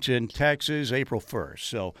Arlington, Texas, April 1st.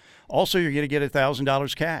 So also you're going to get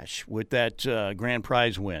 $1,000 cash with that grand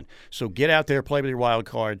prize win. So get out there, play with your wild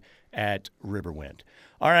card at Riverwind.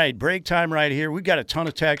 All right, break time right here. We've got a ton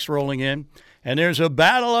of texts rolling in, and there's a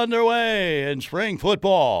battle underway in spring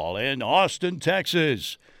football in Austin,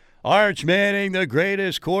 Texas. Arch Manning, the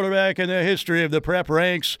greatest quarterback in the history of the prep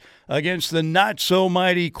ranks, against the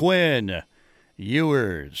not-so-mighty Quinn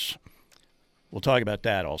Ewers. We'll talk about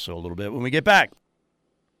that also a little bit when we get back.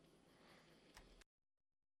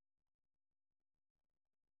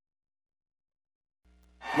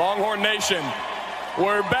 Longhorn Nation,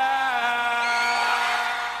 we're back.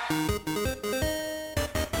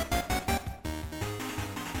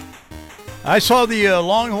 I saw the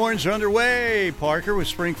Longhorns are underway, Parker, with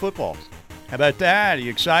spring football. How about that? Are you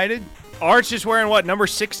excited? Arch is wearing what, number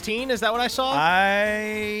 16? Is that what I saw?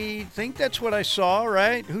 I think that's what I saw,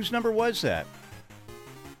 right? Whose number was that?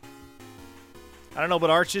 I don't know, but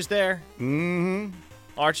Arch is there. Mm-hmm.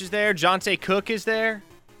 Arch is there. Jonte Cook is there.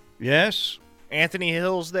 Yes. Anthony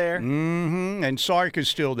Hill's there. Mm-hmm. And Sark is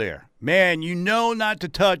still there. Man, you know not to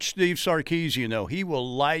touch Steve Sarkisian, though. He will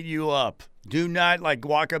light you up. Do not,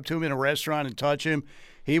 walk up to him in a restaurant and touch him.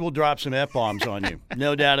 He will drop some F-bombs on you.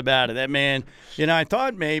 No doubt about it. That man, I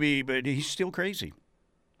thought maybe, but he's still crazy.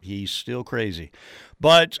 He's still crazy.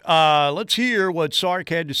 But let's hear what Sark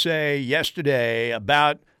had to say yesterday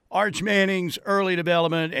about Arch Manning's early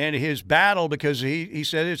development and his battle, because he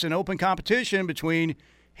said it's an open competition between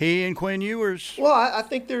he and Quinn Ewers. Well, I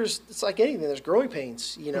think it's like anything. There's growing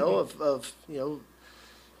pains,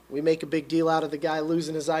 we make a big deal out of the guy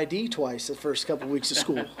losing his ID twice the first couple of weeks of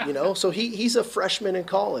school, So he's a freshman in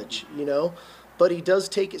college, but he does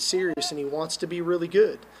take it serious and he wants to be really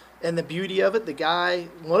good. And the beauty of it, the guy,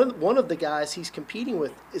 one of the guys he's competing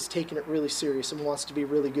with is taking it really serious and wants to be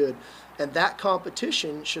really good. And that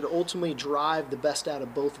competition should ultimately drive the best out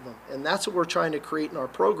of both of them. And that's what we're trying to create in our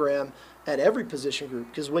program at every position group.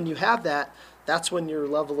 Because when you have that, that's when your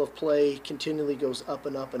level of play continually goes up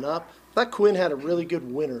and up and up. I thought Quinn had a really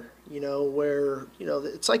good winter, where,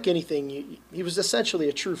 it's like anything. He was essentially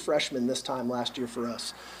a true freshman this time last year for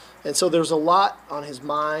us. And so there's a lot on his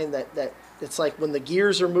mind that it's like when the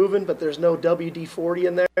gears are moving, but there's no WD-40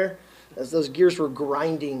 in there, as those gears were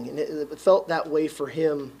grinding. And it felt that way for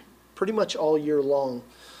him pretty much all year long.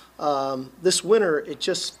 This winter, it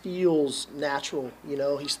just feels natural.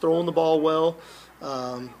 He's throwing the ball well.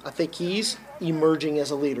 I think he's emerging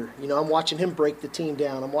as a leader. I'm watching him break the team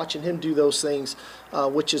down. I'm watching him do those things,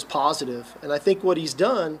 which is positive. And I think what he's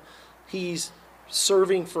done, he's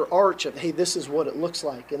serving for Arch of, hey, this is what it looks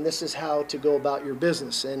like, and this is how to go about your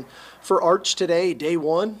business. And for Arch today, day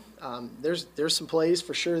one, there's some plays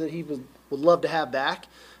for sure that he would love to have back.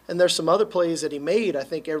 And there's some other plays that he made. I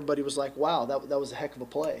think everybody was like, wow, that was a heck of a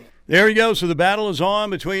play. There you go. So the battle is on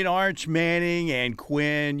between Arch Manning and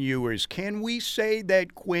Quinn Ewers. Can we say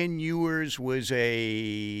that Quinn Ewers was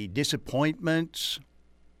a disappointment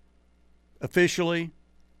officially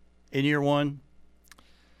in year one?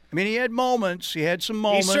 I mean, he had moments. He had some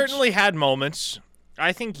moments. He certainly had moments.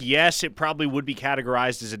 I think, yes, it probably would be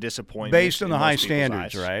categorized as a disappointment. Based on the high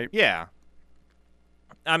standards, right? Yeah.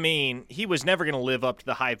 I mean, he was never going to live up to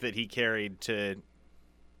the hype that he carried to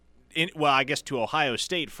Ohio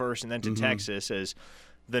State first and then to Texas as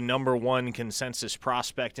the number one consensus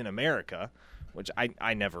prospect in America, which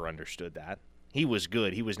I never understood that. He was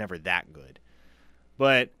good. He was never that good.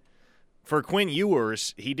 But for Quinn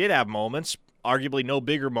Ewers, he did have moments, arguably no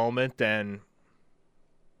bigger moment than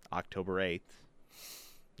October 8th,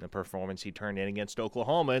 the performance he turned in against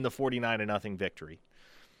Oklahoma in the 49-0 victory.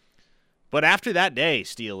 But after that day,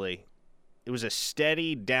 Steely, it was a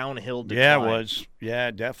steady downhill decline. Yeah, it was. Yeah,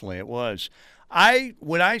 definitely it was.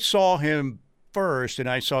 When I saw him first and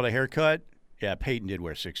I saw the haircut, yeah, Peyton did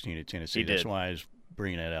wear 16 at Tennessee. He did. That's why I was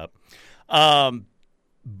bringing that up.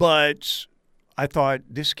 But I thought,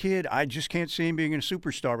 this kid, I just can't see him being a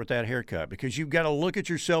superstar with that haircut, because you've got to look at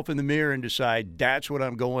yourself in the mirror and decide that's what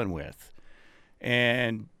I'm going with.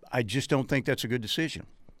 And I just don't think that's a good decision.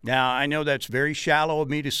 Now, I know that's very shallow of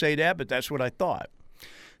me to say that, but that's what I thought.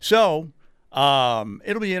 So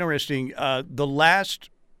it'll be interesting. The last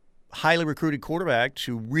highly recruited quarterback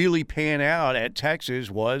to really pan out at Texas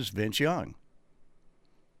was Vince Young.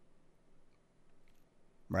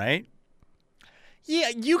 Right? Yeah,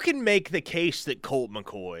 you can make the case that Colt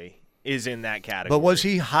McCoy is in that category. But was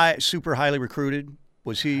he super highly recruited?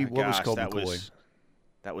 Was he? What was Colt McCoy?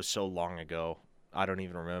 That was so long ago. I don't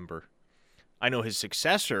even remember. I know his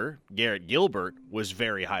successor, Garrett Gilbert, was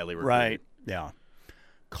very highly recruited. Right, yeah.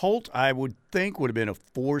 Colt, I would think, would have been a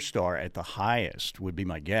 4-star at the highest, would be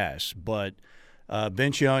my guess. But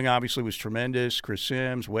Vince Young obviously was tremendous. Chris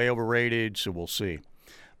Sims, way overrated, so we'll see.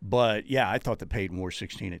 But, yeah, I thought that Peyton wore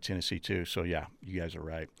 16 at Tennessee too, so, yeah, you guys are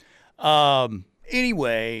right.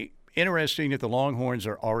 Anyway, interesting that the Longhorns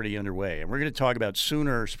are already underway. And we're going to talk about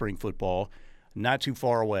Sooner spring football, not too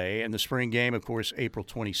far away, and the spring game, of course, April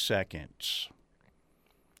 22nd.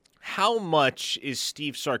 How much is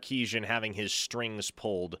Steve Sarkisian having his strings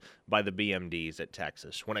pulled by the BMDs at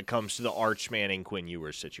Texas when it comes to the Arch Manning Quinn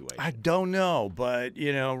Ewers situation? I don't know, but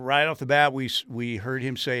right off the bat, we heard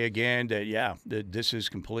him say again that that this is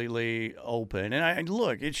completely open. And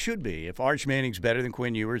look, it should be. If Arch Manning's better than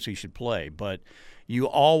Quinn Ewers, he should play. But you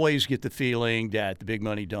always get the feeling that the big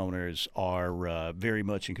money donors are very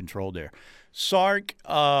much in control there. Sark,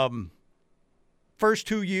 first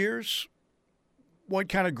 2 years. What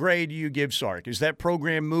kind of grade do you give Sark? Is that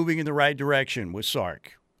program moving in the right direction with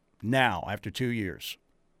Sark now after 2 years?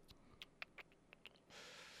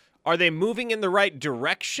 Are they moving in the right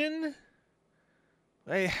direction?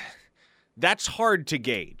 That's hard to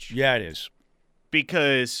gauge. Yeah, it is.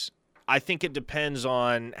 Because I think it depends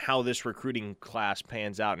on how this recruiting class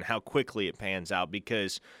pans out and how quickly it pans out.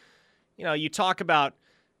 Because, you talk about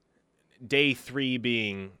day 3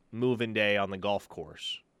 being move-in day on the golf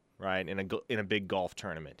course, right, in a big golf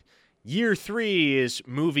tournament. Year 3 is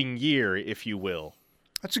moving year, if you will.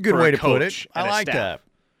 That's a good way to put it. I like that.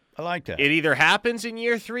 It either happens in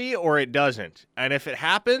year 3 or it doesn't. And if it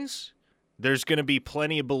happens, there's going to be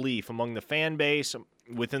plenty of belief among the fan base,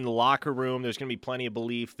 within the locker room. There's going to be plenty of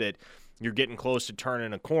belief that you're getting close to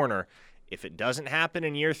turning a corner. If it doesn't happen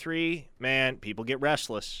in year 3, man, people get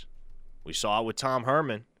restless. We saw it with Tom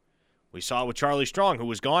Herman. We saw it with Charlie Strong, who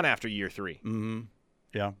was gone after year 3. Mm-hmm.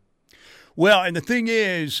 Yeah. Well, and the thing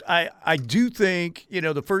is, I do think,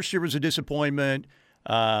 the first year was a disappointment.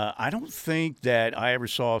 I don't think that I ever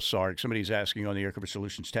saw Sark. Somebody's asking on the Air Cover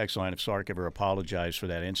Solutions text line if Sark ever apologized for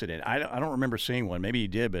that incident. I don't remember seeing one. Maybe he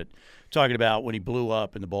did, but talking about when he blew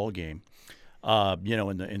up in the ball game,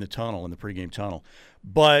 in the tunnel, in the pregame tunnel.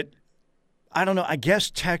 But I don't know. I guess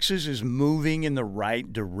Texas is moving in the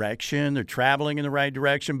right direction. They're traveling in the right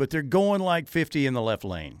direction, but they're going like 50 in the left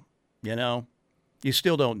lane. You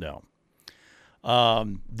still don't know.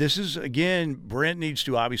 This is, again, Brent needs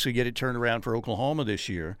to obviously get it turned around for Oklahoma this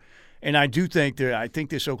year. And I do think I think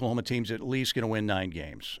this Oklahoma team's at least going to win 9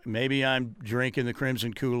 games. Maybe I'm drinking the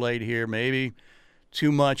Crimson Kool-Aid here, maybe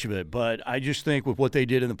too much of it. But I just think with what they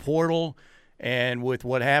did in the portal and with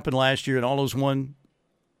what happened last year in all those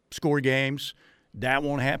one-score games, that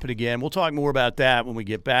won't happen again. We'll talk more about that when we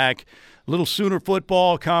get back. A little Sooner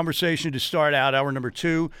football conversation to start out hour number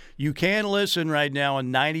 2. You can listen right now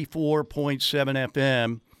on 94.7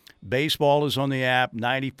 FM. Baseball is on the app,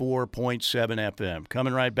 94.7 FM.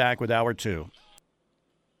 Coming right back with hour 2.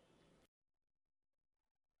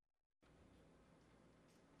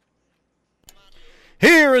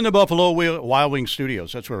 Here in the Buffalo Wild Wings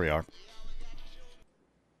studios. That's where we are.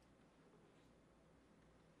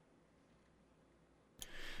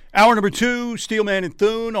 Hour number 2, Steelman and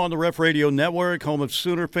Thune on the Ref Radio Network, home of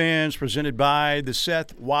Sooner fans, presented by the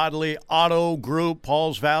Seth Wadley Auto Group,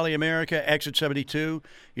 Pauls Valley, America, Exit 72.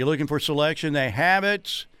 You're looking for selection, they have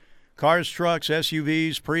it. Cars, trucks,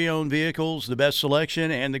 SUVs, pre-owned vehicles, the best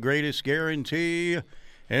selection and the greatest guarantee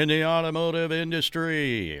in the automotive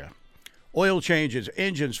industry. Oil changes,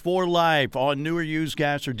 engines for life on newer used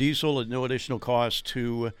gas or diesel at no additional cost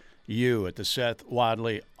to you at the Seth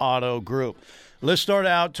Wadley Auto Group. Let's start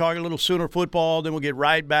out talking a little Sooner football, then we'll get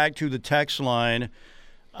right back to the text line.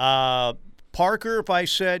 Parker, if I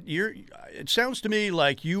said it sounds to me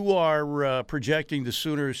like you are projecting the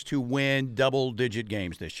Sooners to win double-digit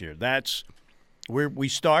games this year. That's where we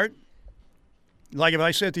start. Like if I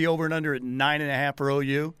set the over and under at 9.5 for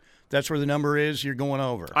OU, that's where the number is. You're going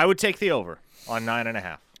over. I would take the over on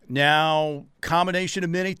 9.5. Now, combination of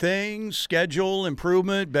many things, schedule,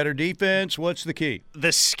 improvement, better defense. What's the key?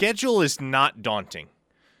 The schedule is not daunting.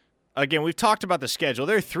 Again, we've talked about the schedule.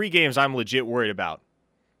 There are 3 games I'm legit worried about.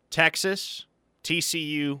 Texas,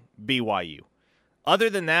 TCU, BYU. Other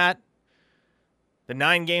than that, the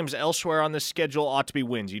 9 games elsewhere on this schedule ought to be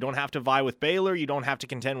wins. You don't have to vie with Baylor. You don't have to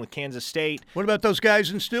contend with Kansas State. What about those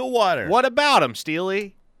guys in Stillwater? What about them,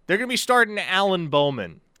 Steely? They're going to be starting Alan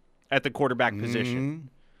Bowman at the quarterback position.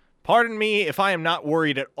 Pardon me if I am not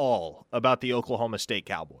worried at all about the Oklahoma State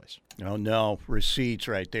Cowboys. Oh, no. Receipts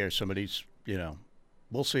right there. Somebody's,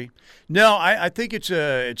 we'll see. No, I think it's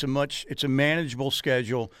a manageable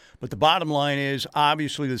schedule. But the bottom line is,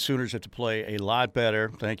 obviously, the Sooners have to play a lot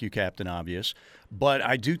better. Thank you, Captain Obvious. But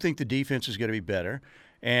I do think the defense is going to be better.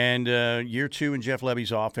 And year 2 in Jeff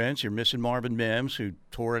Levy's offense, you're missing Marvin Mims, who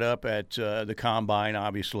tore it up at the Combine,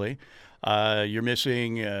 obviously. You're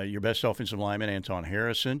missing your best offensive lineman, Anton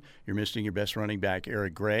Harrison. You're missing your best running back,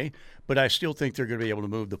 Eric Gray. But I still think they're going to be able to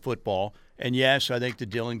move the football. And, yes, I think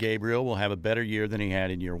that Dylan Gabriel will have a better year than he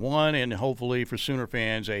had in year 1, and hopefully for Sooner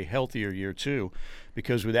fans a healthier year 2,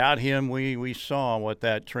 because without him we saw what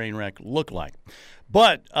that train wreck looked like.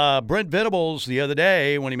 But Brent Venables the other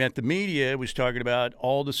day when he met the media was talking about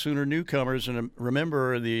all the Sooner newcomers. And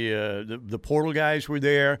remember, the portal guys were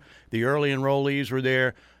there. The early enrollees were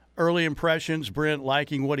there. Early impressions, Brent,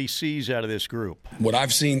 liking what he sees out of this group. What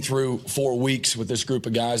I've seen through 4 weeks with this group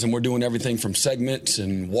of guys, and we're doing everything from segments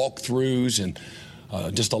and walkthroughs and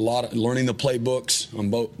just a lot of learning the playbooks on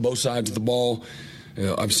both sides of the ball.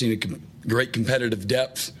 I've seen a great competitive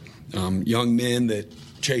depth, young men that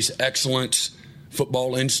chase excellence,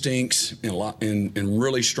 football instincts, and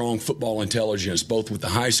really strong football intelligence, both with the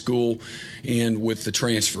high school and with the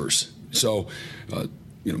transfers. So,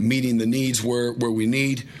 meeting the needs where we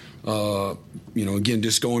need. again,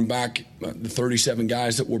 just going back, the 37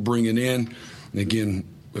 guys that we're bringing in, and again,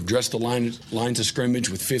 we've dressed the lines of scrimmage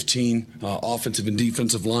with 15 offensive and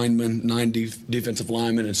defensive linemen, 9 defensive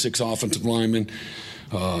linemen, and 6 offensive linemen,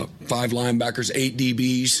 5 linebackers, 8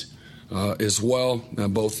 DBs as well,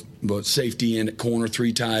 both safety and at corner,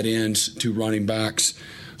 3 tight ends, 2 running backs,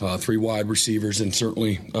 3 wide receivers, and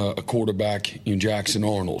certainly a quarterback in Jackson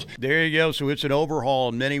Arnold. There you go. So it's an overhaul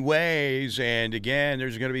in many ways. And, again,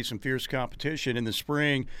 there's going to be some fierce competition in the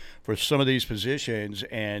spring for some of these positions.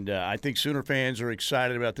 And I think Sooner fans are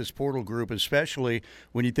excited about this portal group, especially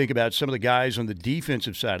when you think about some of the guys on the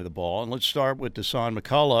defensive side of the ball. And let's start with Dasan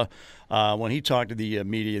McCullough. When he talked to the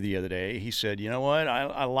media the other day, he said, you know what,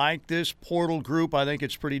 I like this portal group. I think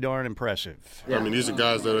it's pretty darn impressive. I mean, these are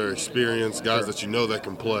guys that are experienced, guys that you know that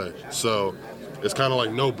can play. So it's kind of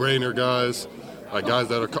like no-brainer guys, like guys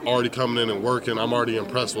that are already coming in and working. I'm already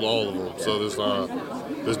impressed with all of them. So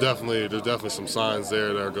there's definitely some signs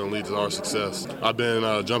there that are going to lead to our success. I've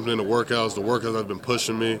been jumping into workouts. The workouts have been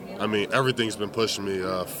pushing me. I mean, everything's been pushing me.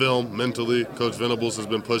 Film, mentally, Coach Venables has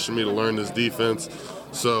been pushing me to learn this defense.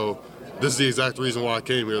 So this is the exact reason why I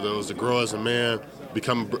came here, though, is to grow as a man,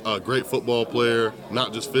 become a great football player,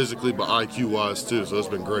 not just physically, but IQ-wise, too. So it's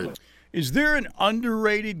been great. Is there an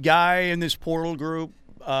underrated guy in this portal group?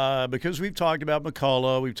 Because we've talked about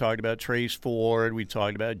McCullough, we've talked about Trace Ford, we've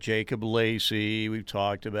talked about Jacob Lacey, we've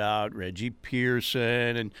talked about Reggie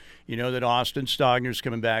Pearson, and you know that Austin Stogner's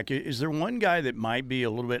coming back. Is there one guy that might be a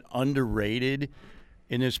little bit underrated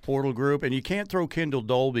in this portal group? And you can't throw Kendall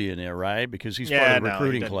Dolby in there, right? Because he's part of the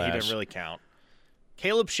recruiting class. He didn't really count.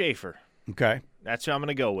 Caleb Schaefer. Okay. That's who I'm going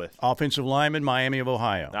to go with. Offensive lineman, Miami of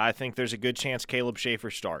Ohio. I think there's a good chance Caleb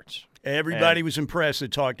Schaefer starts. Everybody was impressed to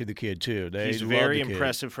talk to the kid, too. He's very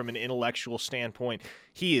impressive from an intellectual standpoint.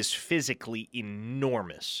 He is physically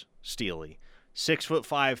enormous, Steely.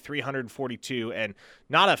 6'5", 342, and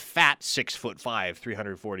not a fat 6'5",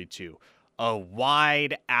 342. A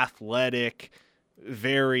wide, athletic,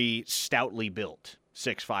 very stoutly built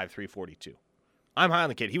 6'5", 342. I'm high on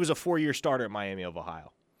the kid. He was a 4-year starter at Miami of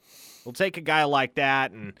Ohio. We'll take a guy like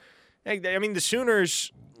that. And, I mean, the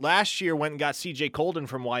Sooners last year went and got C.J. Colden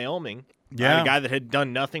from Wyoming, a guy that had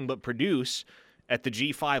done nothing but produce at the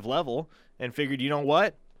G5 level, and figured, you know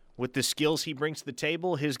what? With the skills he brings to the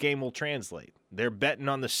table, his game will translate. They're betting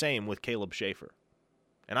on the same with Caleb Schaefer.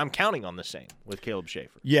 And I'm counting on the same with Caleb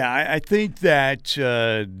Schaefer. Yeah, I think that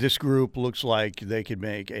this group looks like they could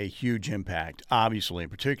make a huge impact, obviously,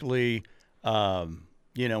 particularly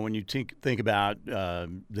when you think about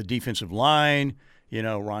the defensive line,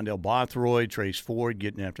 Rondell Bothroyd, Trace Ford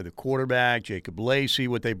getting after the quarterback, Jacob Lacey,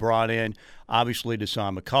 what they brought in, obviously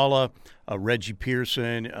Dasan McCullough, Reggie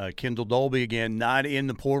Pearson, Kendall Dolby, again, not in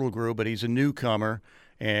the portal group, but he's a newcomer,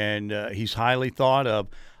 and he's highly thought of.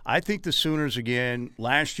 I think the Sooners, again,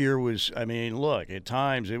 last year was, look, at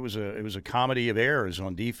times it was a comedy of errors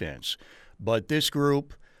on defense. But this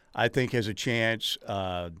group, I think, has a chance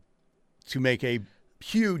to make a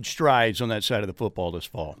huge strides on that side of the football this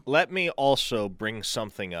fall. Let me also bring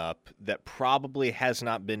something up that probably has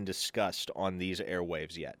not been discussed on these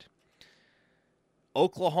airwaves yet.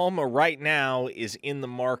 Oklahoma right now is in the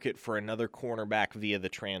market for another cornerback via the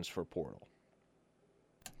transfer portal.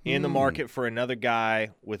 In the market for another guy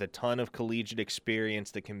with a ton of collegiate experience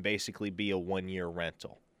that can basically be a one-year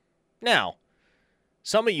rental. Now,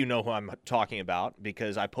 some of you know who I'm talking about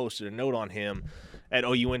because I posted a note on him at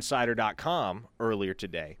OUinsider.com earlier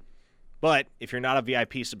today. But if you're not a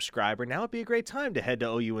VIP subscriber, now would be a great time to head to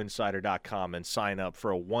OUinsider.com and sign up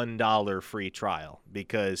for a $1 free trial,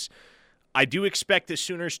 because I do expect the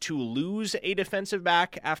Sooners to lose a defensive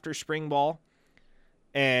back after spring ball,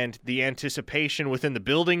 and the anticipation within the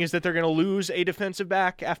building is that they're going to lose a defensive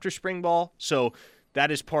back after spring ball. So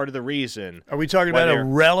that is part of the reason. Are we talking about a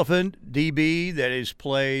relevant DB that has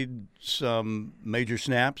played some major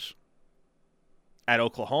snaps? At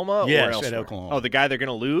Oklahoma? Yes, or elsewhere? At Oklahoma. Oh, the guy they're going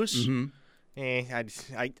to lose?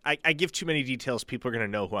 Mm-hmm. I give too many details. People are going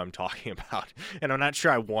to know who I'm talking about, and I'm not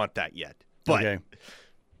sure I want that yet. But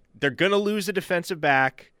they're going to lose a defensive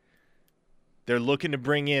back. They're looking to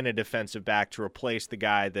bring in a defensive back to replace the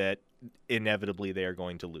guy that inevitably they are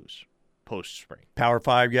going to lose post-spring. Power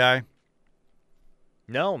 5 guy?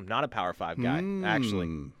 No, not a Power 5 guy,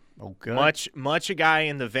 actually. Okay. Much a guy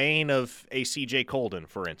in the vein of a C.J. Colden,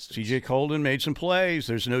 for instance. C.J. Colden made some plays.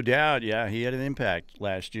 There's no doubt. Yeah, he had an impact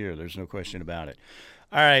last year. There's no question about it.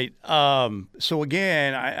 All right. So,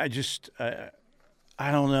 again, I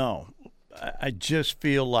don't know. I just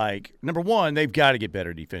feel like, number one, they've got to get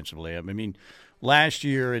better defensively. I mean, last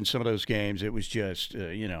year in some of those games, it was just,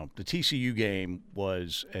 the TCU game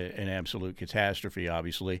was an absolute catastrophe,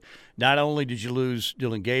 obviously. Not only did you lose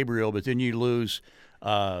Dylan Gabriel, but then you lose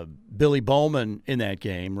Billy Bowman in that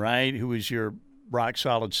game, right, who was your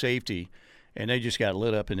rock-solid safety, and they just got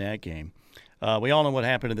lit up in that game. We all know what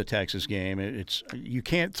happened in the Texas game. You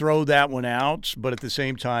can't throw that one out, but at the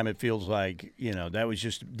same time, it feels like, that was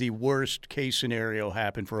just the worst case scenario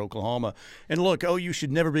happened for Oklahoma. And look, you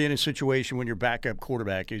should never be in a situation when your backup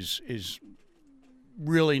quarterback is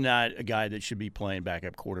really not a guy that should be playing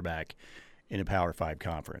backup quarterback in a Power 5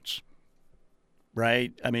 conference.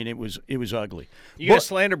 Right? I mean, it was ugly. You going to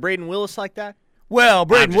slander Braden Willis like that? Well,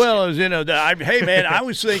 Braden Willis, hey, man, I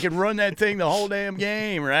was thinking run that thing the whole damn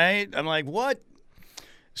game, right? I'm like, what?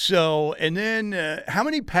 So, and then how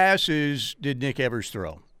many passes did Nick Evers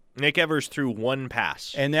throw? Nick Evers threw one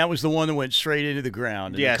pass. And that was the one that went straight into the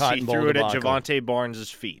ground. Yes, he threw it at Javonte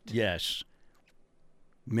Barnes' feet. Yes.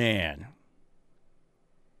 Man.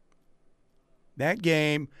 That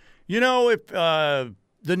game, if the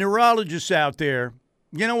neurologists out there,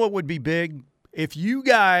 what would be big? If you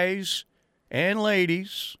guys and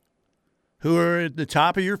ladies who are at the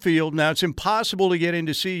top of your field. Now, it's impossible to get in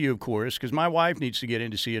to see you, of course, because my wife needs to get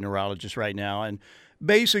in to see a neurologist right now. And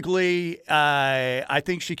basically, I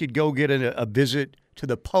think she could go get a visit to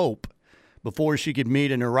the Pope before she could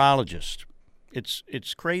meet a neurologist.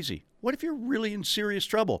 It's crazy. What if you're really in serious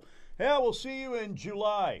trouble? Yeah, we'll see you in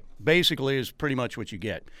July. Basically is pretty much what you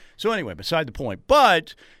get. So anyway, beside the point.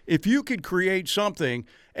 But if you could create something,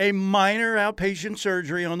 a minor outpatient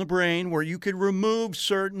surgery on the brain where you could remove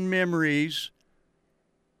certain memories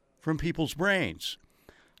from people's brains,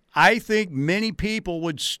 I think many people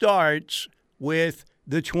would start with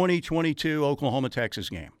the 2022 Oklahoma-Texas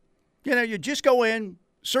game. You just go in,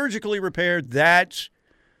 surgically repair that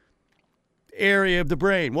area of the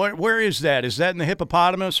brain. Where is that? Is that in the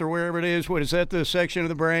hippopotamus or wherever it is? What is that, the section of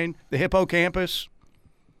the brain? The hippocampus?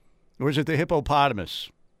 Or is it the hippopotamus?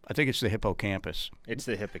 I think it's the hippocampus. It's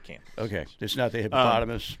the hippocampus. Okay, it's not the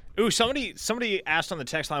hippopotamus. Somebody asked on the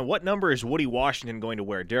text line, what number is Woody Washington going to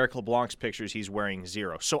wear? Derek LeBlanc's pictures, he's wearing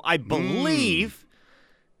 0. So I believe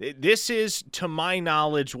this is, to my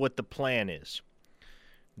knowledge, what the plan is.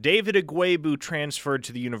 David Agwebu transferred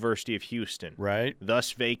to the University of Houston. Right.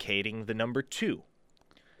 Thus vacating the number 2.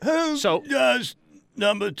 Who does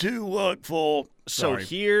number 2 work for? So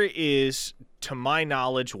here is, to my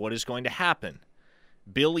knowledge, what is going to happen.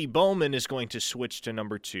 Billy Bowman is going to switch to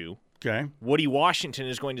number 2. Okay. Woody Washington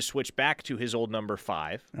is going to switch back to his old number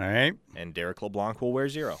 5. All right. And Derek LeBlanc will wear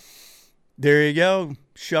 0. There you go.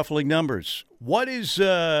 Shuffling numbers. What is,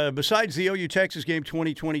 besides the OU Texas game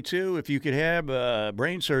 2022, if you could have a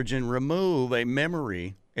brain surgeon remove a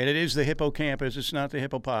memory, and it is the hippocampus, it's not the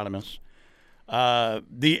hippopotamus,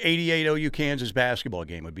 the 88 OU Kansas basketball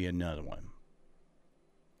game would be another one.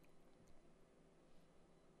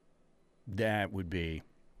 That would be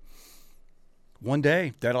one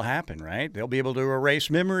day. That'll happen, right? They'll be able to erase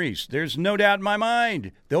memories. There's no doubt in my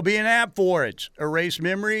mind. There'll be an app for it. Erase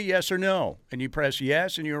memory, yes or no. And you press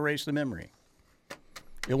yes, and you erase the memory.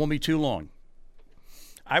 It won't be too long.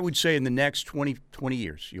 I would say in the next 20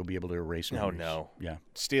 years, you'll be able to erase memories. No. Yeah.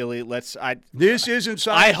 Steely, This isn't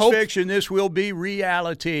science fiction. This will be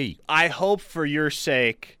reality. I hope for your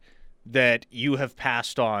sake that you have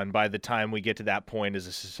passed on by the time we get to that point as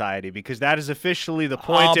a society, because that is officially the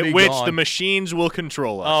point at which the machines will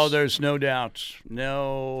control us. Oh, there's no doubt.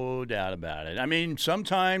 No doubt about it. I mean,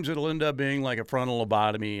 sometimes it'll end up being like a frontal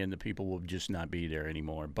lobotomy and the people will just not be there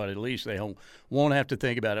anymore. But at least they won't have to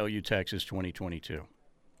think about OU Texas 2022.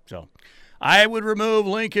 So I would remove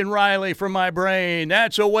Lincoln Riley from my brain.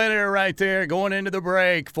 That's a winner right there going into the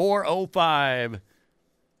break.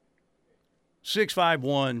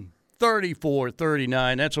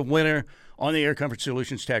 405-651-3439. That's a winner on the Air Comfort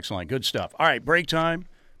Solutions text line. Good stuff. All right, break time.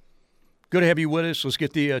 Good to have you with us. Let's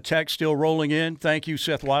get the text still rolling in. Thank you,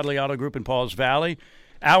 Seth Wadley Auto Group in Pauls Valley.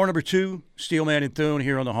 Hour number 2, Steelman and Thune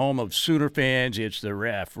here on the home of Sooner fans. It's the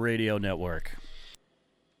Ref Radio Network.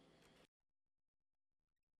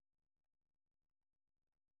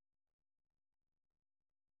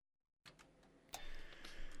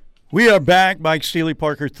 We are back. Mike Steely,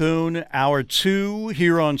 Parker Thune. Hour 2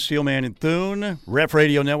 here on Steelman and Thune. Ref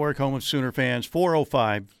Radio Network, home of Sooner fans.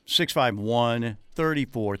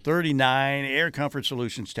 405-651-3439. Air Comfort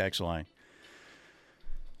Solutions text line.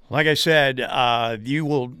 Like I said, you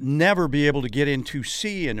will never be able to get in to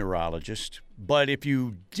see a neurologist. But if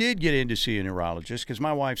you did get in to see a neurologist, because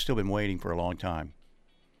my wife's still been waiting for a long time.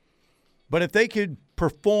 But if they could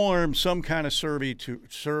perform some kind of surgery to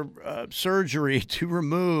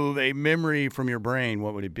remove a memory from your brain,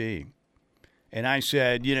 what would it be? And I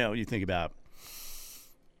said, you think about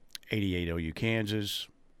 88 OU Kansas,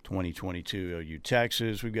 2022 OU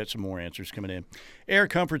Texas. We've got some more answers coming in. Air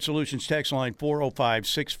Comfort Solutions text line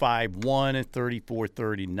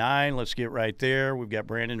 405-651-3439. Let's get right there. We've got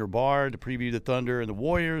Brandon Urbard to preview the Thunder and the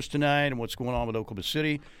Warriors tonight and what's going on with Oklahoma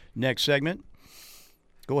City. Next segment.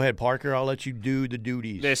 Go ahead, Parker. I'll let you do the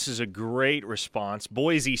duties. This is a great response.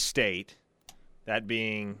 Boise State, that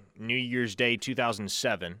being New Year's Day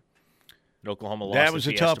 2007. Oklahoma lost that was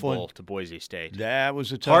the a Fiesta tough one Bowl to Boise State. That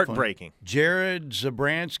was a tough Heartbreaking. one. Jared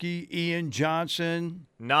Zabransky, Ian Johnson.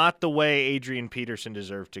 Not the way Adrian Peterson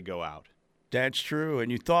deserved to go out. That's true.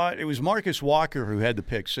 And you thought it was Marcus Walker who had the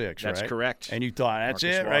pick six, right? That's correct. And you thought, that's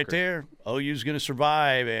Marcus it right Walker. there. OU's going to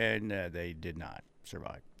survive, and they did not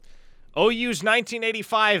survive. OU's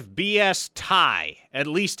 1985 BS tie. At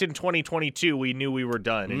least in 2022, we knew we were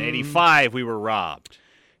done. In 85, we were robbed.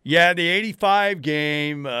 Yeah, the 85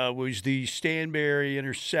 game was the Stanberry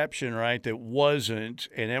interception, right? That wasn't,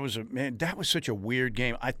 and that was such a weird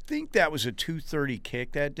game. I think that was a 2:30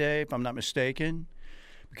 kick that day, if I'm not mistaken,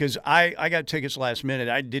 because I got tickets last minute.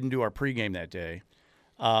 I didn't do our pregame that day,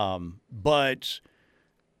 but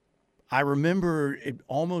I remember it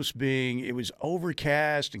almost being it was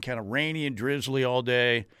overcast and kind of rainy and drizzly all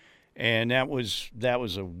day. And that was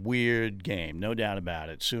a weird game, no doubt about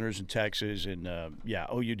it. Sooners in Texas, and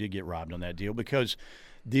OU did get robbed on that deal because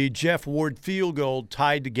the Jeff Ward field goal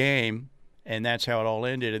tied the game, and that's how it all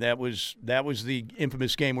ended. And that was the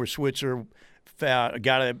infamous game where Switzer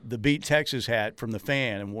got the Beat Texas hat from the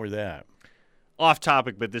fan and wore that. Off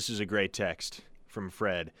topic, but this is a great text from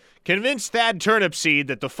Fred. Convince Thad Turnipseed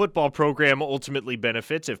that the football program ultimately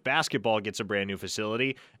benefits if basketball gets a brand new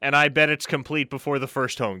facility, and I bet it's complete before the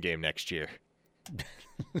first home game next year.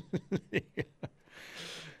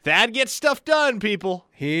 Thad gets stuff done, people.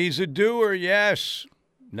 He's a doer, yes.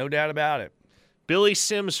 No doubt about it. Billy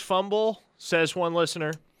Sims fumble, says one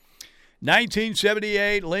listener.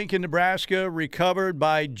 1978, Lincoln, Nebraska, recovered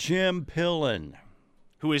by Jim Pillen.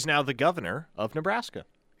 Who is now the governor of Nebraska.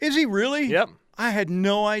 Is he really? Yep. I had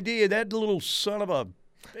no idea. That little son of a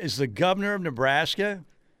is the governor of Nebraska.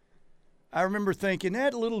 I remember thinking,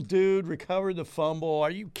 that little dude recovered the fumble. Are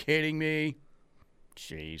you kidding me?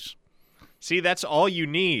 Jeez. See, that's all you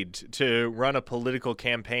need to run a political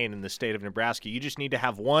campaign in the state of Nebraska. You just need to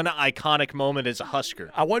have one iconic moment as a Husker.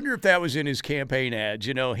 I wonder if that was in his campaign ads.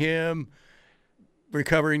 Him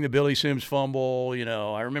recovering the Billy Sims fumble.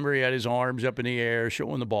 I remember he had his arms up in the air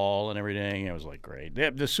showing the ball and everything. It was like great.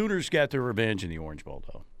 The Sooners got their revenge in the Orange Bowl,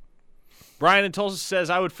 though. Brian in Tulsa says,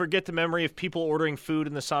 I would forget the memory of people ordering food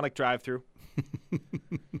in the Sonic drive-thru.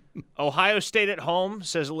 Ohio State at home,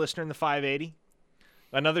 says a listener in the 580.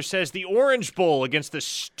 Another says the Orange Bowl against the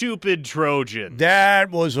stupid Trojans.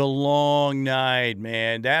 That was a long night,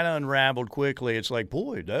 man. That unraveled quickly. It's like,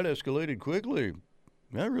 boy, that escalated quickly.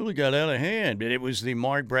 That really got out of hand. But it was the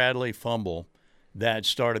Mark Bradley fumble that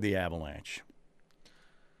started the avalanche.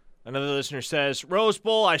 Another listener says, Rose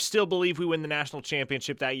Bowl, I still believe we win the national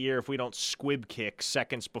championship that year if we don't squib kick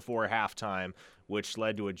seconds before halftime, which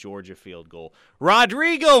led to a Georgia field goal.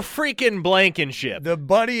 Rodrigo freaking Blankenship. The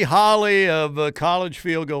Buddy Holly of college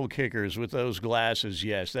field goal kickers with those glasses.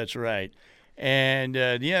 Yes, that's right. And,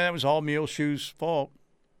 that was all Muleshoe's fault.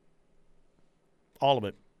 All of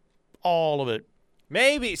it. All of it.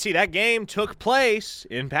 Maybe, see, that game took place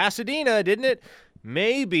in Pasadena, didn't it?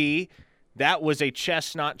 Maybe that was a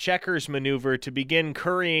chestnut checkers maneuver to begin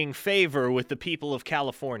currying favor with the people of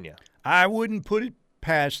California. I wouldn't put it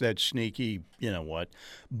past that sneaky, what.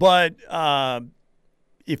 But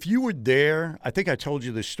if you were there, I think I told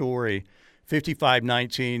you the story,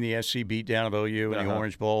 55-19, the SC beatdown of OU in the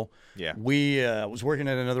Orange Bowl. Yeah. We was working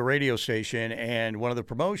at another radio station, and one of the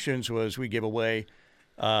promotions was we give away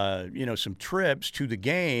some trips to the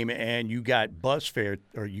game, and you got bus fare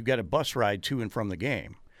or you got a bus ride to and from the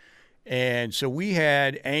game. And so we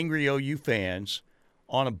had angry OU fans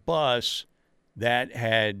on a bus that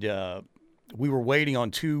had we were waiting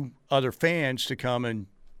on two other fans to come and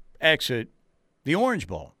exit the Orange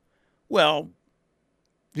Bowl. Well,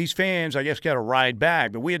 these fans, I guess, got a ride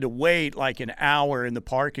back, but we had to wait like an hour in the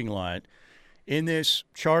parking lot in this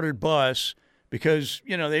chartered bus because,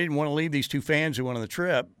 they didn't want to leave these two fans who went on the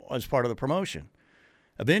trip as part of the promotion.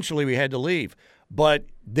 Eventually, we had to leave. But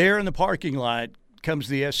there in the parking lot comes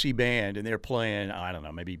the SC band, and they're playing, I don't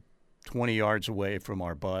know, maybe 20 yards away from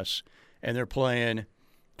our bus, and they're playing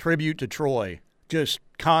Tribute to Troy just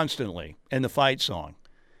constantly in the fight song.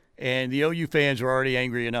 And the OU fans were already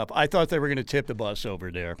angry enough. I thought they were going to tip the bus over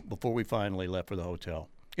there before we finally left for the hotel.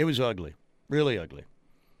 It was ugly, really ugly.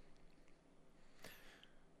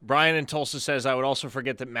 Brian in Tulsa says, I would also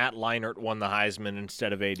forget that Matt Leinart won the Heisman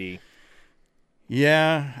instead of AD.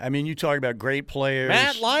 Yeah, I mean, you talk about great players.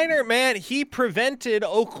 Matt Leinart, man, he prevented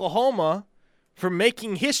Oklahoma from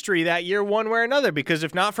making history that year one way or another, because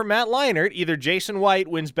if not for Matt Leinart, either Jason White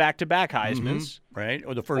wins back-to-back Heismans, right,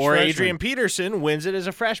 or the first or freshman. Adrian Peterson wins it as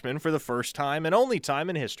a freshman for the first time and only time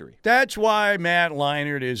in history. That's why Matt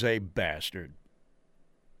Leinart is a bastard.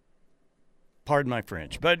 Pardon my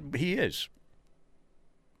French, but he is.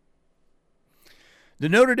 The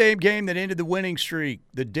Notre Dame game that ended the winning streak,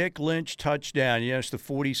 the Dick Lynch touchdown. Yes, the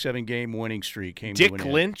 47-game winning streak came to an end.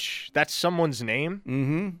 Dick Lynch? That's someone's name?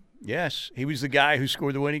 Mm-hmm. Yes, he was the guy who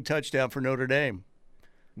scored the winning touchdown for Notre Dame.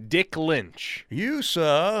 Dick Lynch. You,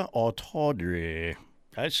 sir, are tawdry.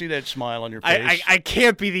 I see that smile on your face. I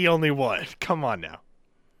can't be the only one. Come on now.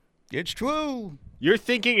 It's true. You're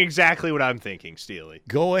thinking exactly what I'm thinking, Steely.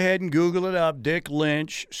 Go ahead and Google it up. Dick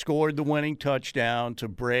Lynch scored the winning touchdown to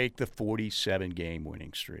break the 47-game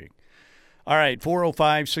winning streak. All right,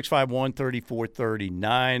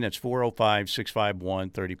 405-651-3439. That's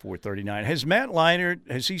 405-651-3439. Has Matt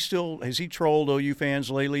Leinart, has he trolled OU fans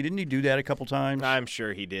lately? Didn't he do that a couple times? I'm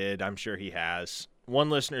sure he did. I'm sure he has. One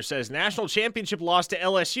listener says, national championship loss to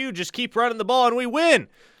LSU. Just keep running the ball and we win.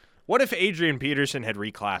 What if Adrian Peterson had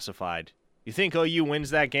reclassified? You think OU wins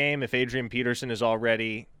that game if Adrian Peterson is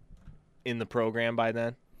already in the program by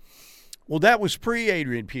then? Well, that was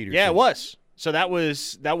pre-Adrian Peterson. Yeah, it was. So that would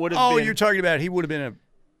have been. Oh, you're talking about he would have been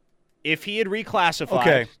if he had reclassified.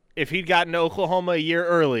 Okay. If he'd gotten to Oklahoma a year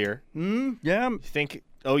earlier. Yeah. You think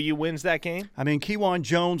OU wins that game? I mean, Kejuan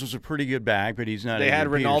Jones was a pretty good back, but he's not. They had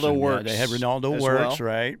Adrian Ronaldo Peterson. Works. Yeah, they had Ronaldo as Works, well.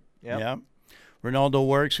 right? Yep. Yeah. Ronaldo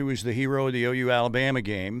Works, who was the hero of the OU-Alabama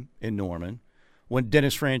game in Norman when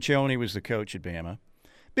Dennis Franchione was the coach at Bama.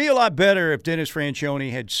 Be a lot better if Dennis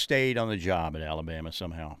Franchione had stayed on the job at Alabama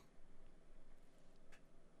somehow.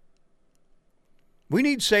 We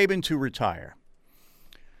need Saban to retire.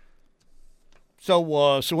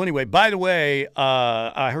 So anyway, by the way,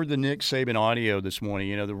 I heard the Nick Saban audio this morning.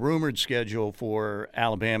 You know, the rumored schedule for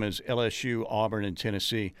Alabama's LSU, Auburn, and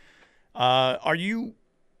Tennessee. Are you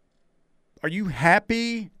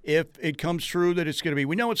happy if it comes true that it's going to be –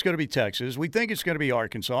 we know it's going to be Texas. We think it's going to be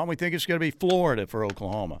Arkansas. And we think it's going to be Florida for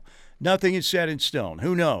Oklahoma. Nothing is set in stone.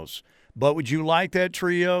 Who knows? But would you like that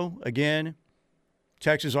trio again?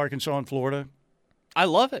 Texas, Arkansas, and Florida? I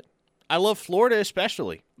love it. I love Florida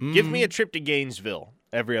especially. Give me a trip to Gainesville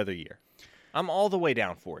every other year. I'm all the way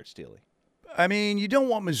down for it, Steely. I mean, you don't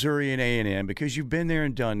want Missouri and A&M because you've been there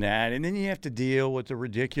and done that, and then you have to deal with the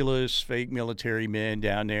ridiculous fake military men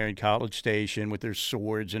down there in College Station with their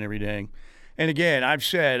swords and everything. And again, I've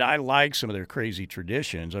said I like some of their crazy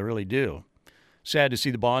traditions. I really do. Sad to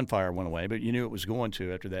see the bonfire went away, but you knew it was going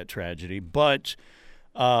to after that tragedy. But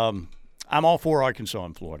I'm all for Arkansas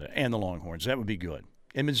and Florida and the Longhorns. That would be good.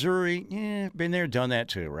 And Missouri, yeah, been there, done that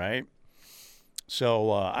too, right?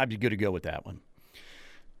 So I'd be good to go with that one.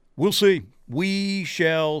 We'll see. We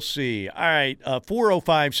shall see. All right,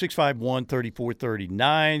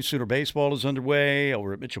 405-651-3439. Sooner baseball is underway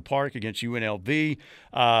over at Mitchell Park against UNLV.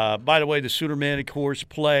 By the way, the Sooner men, of course,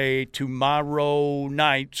 play tomorrow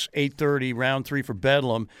night, 8:30, round 3 for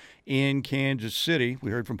Bedlam in Kansas City.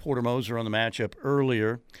 We heard from Porter Moser on the matchup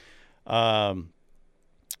earlier.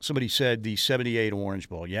 Somebody said the 78 Orange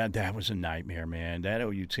Bowl. Yeah, that was a nightmare, man. That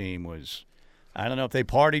OU team was – I don't know if they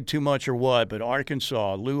partied too much or what, but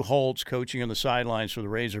Arkansas, Lou Holtz coaching on the sidelines for the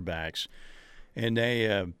Razorbacks, and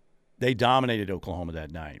they dominated Oklahoma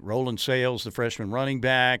that night. Roland Sales, the freshman running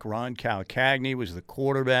back, Ron Calcagney was the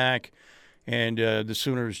quarterback, and the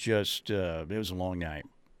Sooners just it was a long night,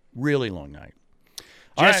 really long night.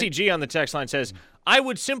 Jesse G on the text line says, I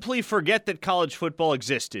would simply forget that college football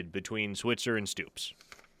existed between Switzer and Stoops.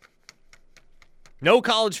 No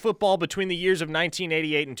college football between the years of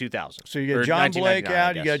 1988 and 2000. So you got John Blake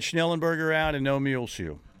out, you got Schnellenberger out, and no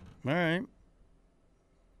Muleshoe. All right.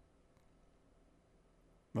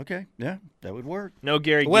 Okay, yeah, that would work. No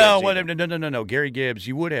Gary Gibbs. Well, no. Gary Gibbs,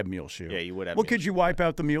 you would have Muleshoe. Yeah, you would have Well, could you wipe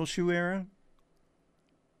out the Muleshoe era?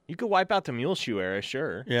 You could wipe out the Muleshoe era,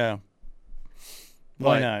 sure. Yeah.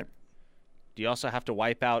 Why not? Do you also have to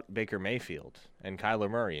wipe out Baker Mayfield and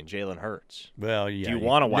Kyler Murray and Jalen Hurts? Well, yeah. Do you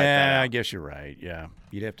want to wipe that out? I guess you're right, yeah.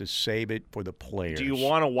 You'd have to save it for the players. Do you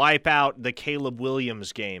want to wipe out the Caleb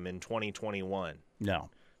Williams game in 2021? No.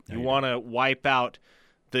 You want to wipe out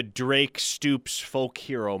the Drake Stoops folk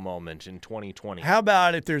hero moment in 2020? How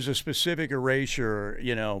about if there's a specific erasure,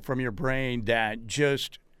 from your brain that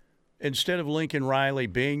just instead of Lincoln Riley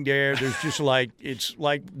being there, there's just like it's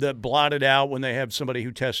like the blotted out when they have somebody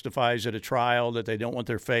who testifies at a trial that they don't want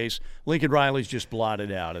their face. Lincoln Riley's just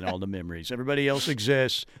blotted out in all the memories. Everybody else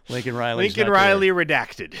exists. Lincoln Riley's Lincoln not Riley there.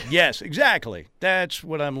 redacted. Yes, exactly. That's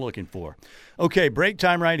what I'm looking for. Okay, break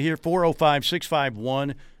time right here,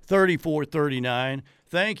 405-651-3439.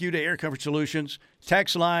 Thank you to Air Comfort Solutions.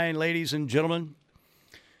 Text line, ladies and gentlemen.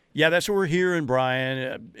 Yeah, that's what we're hearing,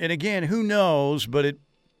 Brian. And again, who knows, but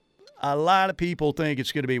a lot of people think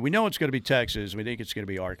it's going to be – we know it's going to be Texas. We think it's going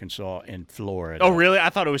to be Arkansas and Florida. Oh, really? I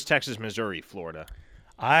thought it was Texas, Missouri, Florida.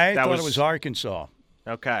 I thought it was Arkansas.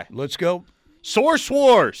 Okay. Let's go. Source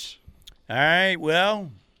Wars. All right,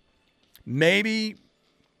 well, maybe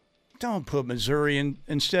don't put Missouri in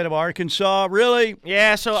instead of Arkansas. Really?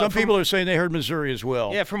 Yeah, so some people are saying they heard Missouri as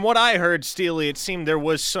well. Yeah, from what I heard, Steely, it seemed there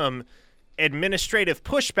was some administrative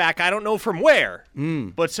pushback. I don't know from where,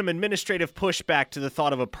 but some administrative pushback to the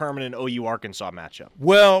thought of a permanent OU-Arkansas matchup.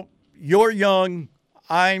 Well, you're young.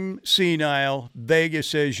 I'm senile. Vegas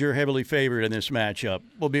says you're heavily favored in this matchup.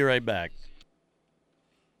 We'll be right back.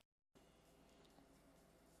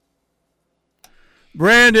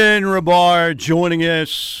 Brandon Rabar joining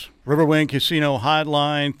us. Riverwind Casino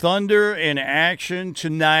Hotline. Thunder in action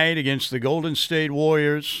tonight against the Golden State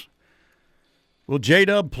Warriors. Will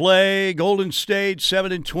J-Dub play? Golden State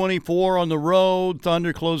 7-24 on the road.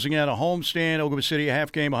 Thunder closing out a homestand. Oklahoma City a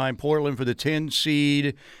half game behind Portland for the 10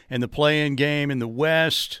 seed and the play-in game in the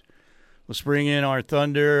West. Let's bring in our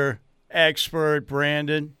Thunder expert,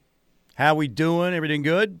 Brandon. How we doing? Everything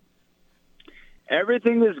good?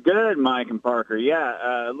 Everything is good, Mike and Parker.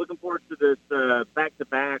 Yeah, looking forward to this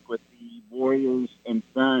back-to-back with the Warriors and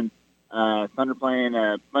Suns. Thunder playing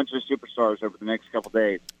a bunch of superstars over the next couple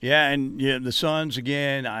days. Yeah, and the Suns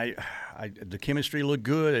again. The chemistry looked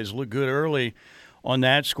good. It's looked good early on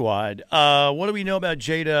that squad. What do we know about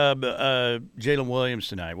J-Dub, Jalen Williams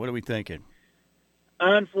tonight? What are we thinking?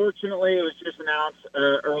 Unfortunately, it was just announced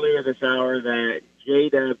earlier this hour that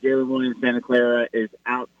J-Dub, Jalen Williams Santa Clara, is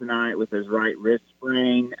out tonight with his right wrist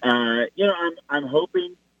sprain. I'm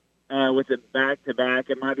hoping with it back-to-back,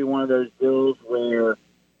 it might be one of those deals where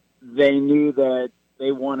they knew that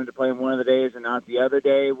they wanted to play him one of the days and not the other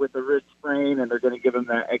day with the wrist sprain, and they're going to give him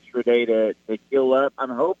that extra day to heal up. I'm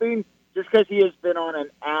hoping, just because he has been on an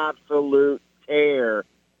absolute tear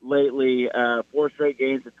lately, 4 straight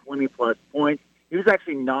games of 20-plus points. He was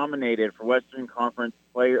actually nominated for Western Conference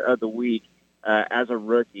Player of the Week as a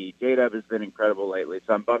rookie. J-Dub has been incredible lately,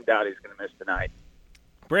 so I'm bummed out he's going to miss tonight.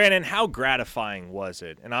 Brandon, how gratifying was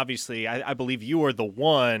it? And obviously, I believe you are the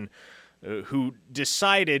one who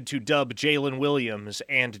decided to dub Jalen Williams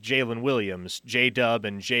and Jalen Williams, J-Dub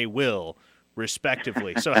and J-Will,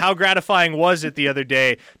 respectively. So how gratifying was it the other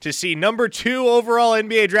day to see number 2 overall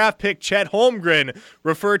NBA draft pick Chet Holmgren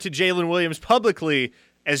refer to Jalen Williams publicly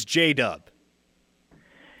as J-Dub?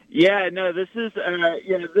 Yeah, no, this has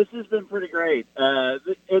been pretty great.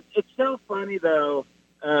 It's so funny though,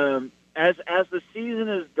 as the season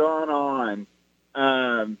has gone on,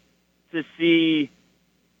 to see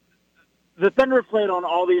the Thunder have played on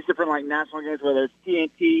all these different national games, whether it's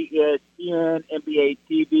TNT, ESPN, NBA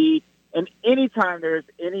TV, and anytime there's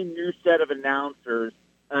any new set of announcers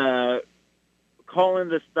calling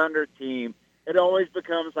this Thunder team, it always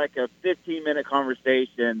becomes like a 15-minute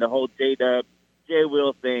conversation, the whole J-Dub,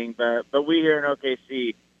 J-Will thing, but we here in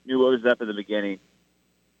OKC knew what was up at the beginning.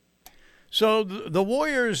 So the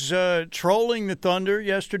Warriors trolling the Thunder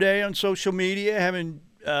yesterday on social media, having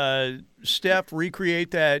Steph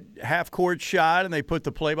recreate that half-court shot, and they put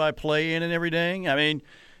the play-by-play in and everything. I mean,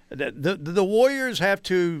 the Warriors have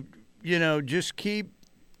to, just keep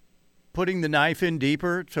putting the knife in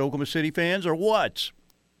deeper to Oklahoma City fans, or what?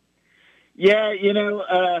 Yeah,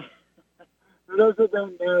 for those that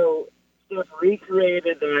don't know, Steph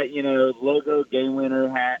recreated that, logo game winner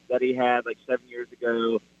hat that he had 7 years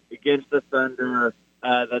ago against the Thunder.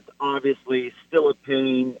 That's obviously still a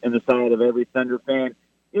pain in the side of every Thunder fan.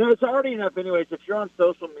 It's already enough anyways. If you're on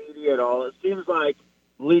social media at all, it seems like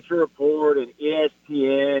Bleacher Report and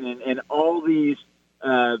ESPN and all these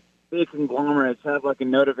big conglomerates have a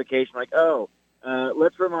notification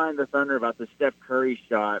let's remind the Thunder about the Steph Curry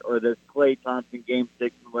shot or this Klay Thompson Game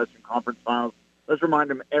 6 in the Western Conference Finals. Let's remind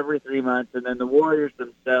them every 3 months. And then the Warriors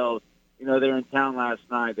themselves, they're in town last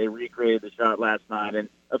night. They recreated the shot last night. And,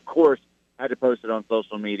 of course, had to post it on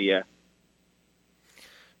social media.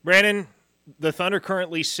 Brandon, the Thunder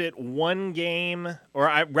currently sit one game,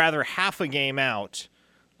 or rather half a game out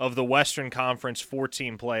of the Western Conference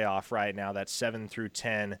 14 playoff right now. That's 7 through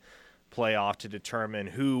 10 playoff to determine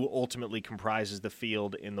who ultimately comprises the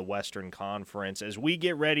field in the Western Conference. As we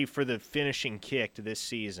get ready for the finishing kick to this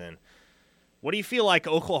season, What do you feel like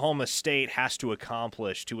Oklahoma State has to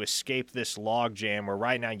accomplish to escape this logjam where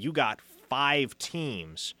right now you got 5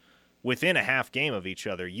 teams within a half game of each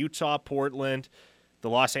other? Utah, Portland,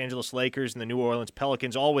 the Los Angeles Lakers, and the New Orleans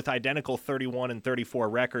Pelicans, all with identical 31 and 34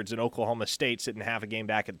 records, and Oklahoma State sitting half a game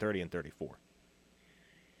back at 30 and 34.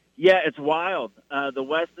 Yeah, it's wild. The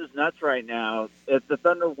West is nuts right now. If the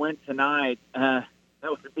Thunder win tonight, that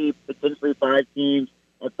would be potentially 5 teams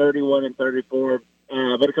at 31 and 34.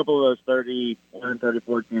 But a couple of those 31 and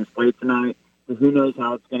 34 teams play tonight, so who knows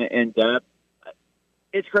how it's going to end up.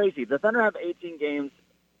 It's crazy. The Thunder have 18 games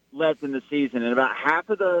left in the season, and about half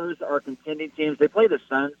of those are contending teams. They play the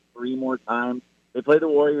Suns 3 more times. They play the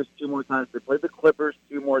Warriors 2 more times. They play the Clippers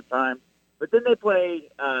 2 more times. But then they play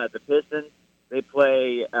the Pistons. They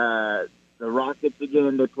play the Rockets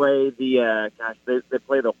again. They play the they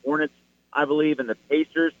play the Hornets, I believe, and the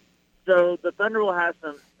Pacers. So the Thunder will have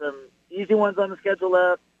some easy ones on the schedule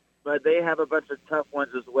left, but they have a bunch of tough ones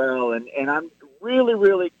as well. And I'm really,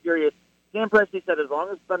 really curious. Sam Presti said as long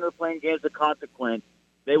as Thunder are playing games of consequence,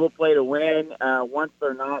 they will play to win. Once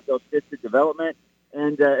they're not, they'll stick to development.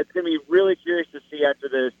 And it's going to be really curious to see after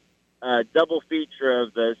this double feature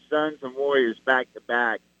of the Suns and Warriors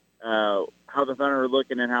back-to-back, how the Thunder are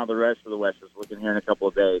looking and how the rest of the West is looking here in a couple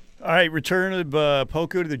of days. All right, return of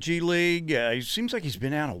Poku to the G League. He seems like he's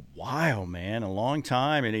been out a while, man, a long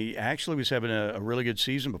time, and he actually was having a really good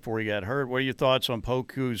season before he got hurt. What are your thoughts on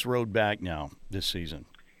Poku's road back now this season?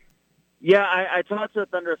 Yeah, I talked to a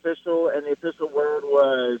Thunder official, and the official word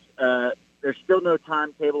was there's still no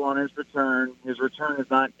timetable on his return. His return is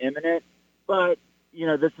not imminent, but,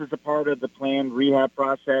 this is a part of the planned rehab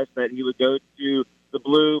process that he would go to the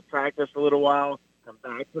Blue, practice a little while, come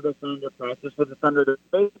back to the Thunder, practice with the Thunder. They're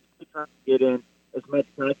basically trying to get in as much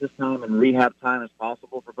practice time and rehab time as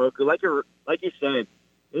possible for Poku. Like you said,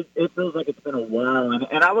 it feels like it's been a while,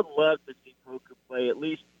 and I would love to see Poku play at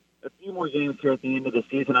least a few more games here at the end of the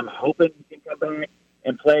season. I'm hoping he can come back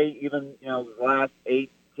and play even, the last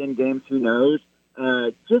 8-10 games, who knows,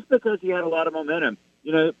 just because he had a lot of momentum.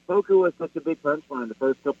 Poku was such a big punchline the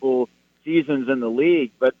first couple seasons in the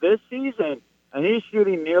league, but this season, and he's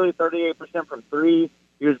shooting nearly 38% from 3.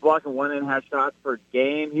 He was blocking 1.5 shots per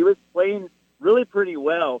game. He was playing really pretty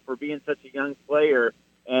well for being such a young player.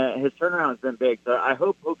 His turnaround has been big. So I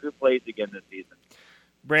hope Poku plays again this season.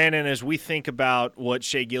 Brandon, as we think about what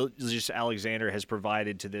Shai Gilgeous-Alexander has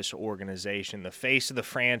provided to this organization, the face of the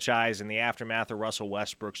franchise in the aftermath of Russell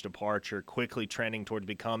Westbrook's departure, quickly trending toward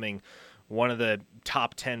becoming one of the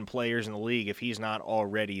top 10 players in the league if he's not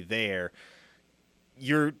already there.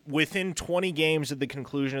 You're within 20 games of the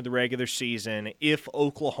conclusion of the regular season. If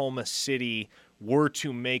Oklahoma City were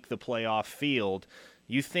to make the playoff field,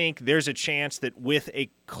 you think there's a chance that with a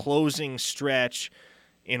closing stretch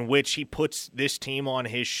in which he puts this team on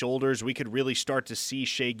his shoulders, we could really start to see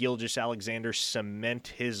Shai Gilgeous-Alexander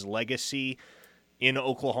cement his legacy in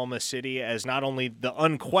Oklahoma City as not only the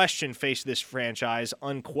unquestioned face of this franchise,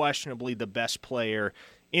 unquestionably the best player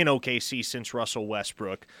in OKC since Russell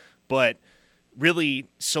Westbrook, but really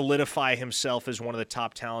solidify himself as one of the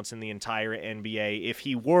top talents in the entire NBA if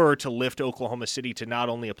he were to lift Oklahoma City to not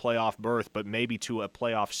only a playoff berth, but maybe to a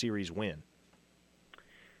playoff series win?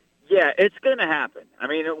 Yeah, it's going to happen. I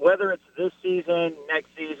mean, whether it's this season, next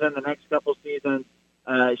season, the next couple seasons,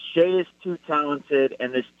 Shai is too talented,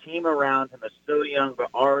 and this team around him is so young but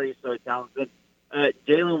already so talented.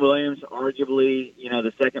 Jalen Williams, arguably,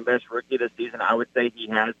 the second best rookie this season, I would say he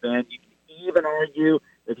has been. You can even argue,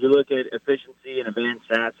 if you look at efficiency and advanced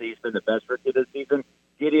stats, he's been the best rookie this season.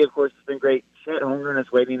 Giddey, of course, has been great. Chet Holmgren is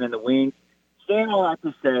waiting in the wings. Saying all that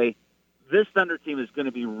to say, this Thunder team is going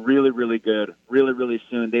to be really, really good really, really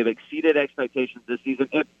soon. They've exceeded expectations this season.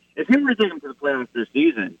 If he were to take them to the playoffs this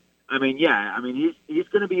season, he's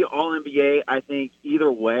going to be All-NBA, I think, either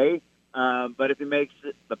way. But if he makes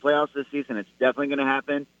the playoffs this season, it's definitely going to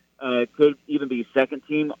happen. Could even be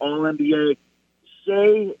second-team All-NBA.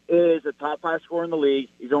 Shai is a top 5 scorer in the league.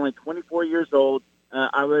 He's only 24 years old.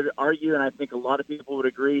 I would argue, and I think a lot of people would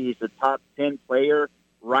agree, he's a top 10 player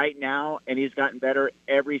right now, and he's gotten better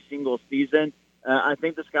every single season. I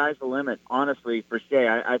think the sky's the limit, honestly, for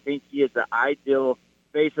Shai. I think he is the ideal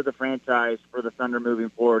face of the franchise for the Thunder moving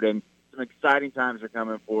forward, and some exciting times are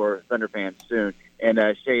coming for Thunder fans soon, and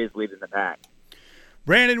Shai is leading the pack.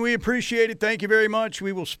 Brandon, we appreciate it. Thank you very much.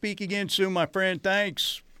 We will speak again soon, my friend.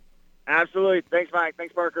 Thanks. Absolutely. Thanks, Mike.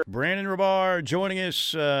 Thanks, Parker. Brandon Rabar joining us,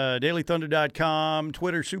 DailyThunder.com,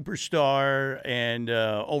 Twitter superstar, and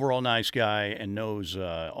overall nice guy, and knows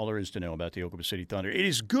all there is to know about the Oklahoma City Thunder. It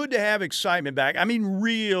is good to have excitement back. I mean,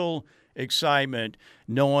 real excitement,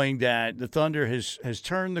 knowing that the Thunder has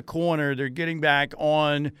turned the corner. They're getting back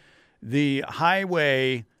on the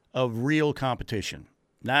highway of real competition.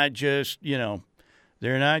 Not just,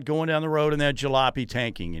 they're not going down the road in that jalopy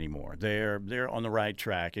tanking anymore. They're on the right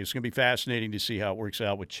track. It's going to be fascinating to see how it works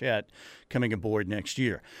out with Chet coming aboard next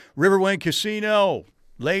year. Riverwind Casino.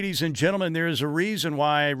 Ladies and gentlemen, there is a reason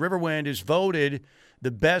why Riverwind is voted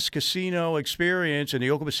the best casino experience in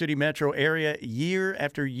the Oklahoma City metro area year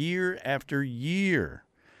after year after year,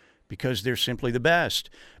 because they're simply the best.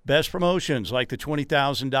 Best promotions like the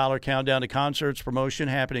 $20,000 Countdown to Concerts promotion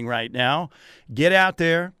happening right now. Get out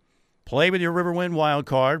there, play with your Riverwind wild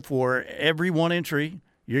card. For every one entry,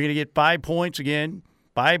 you're going to get 5 points again.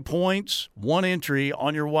 5 points, 1 entry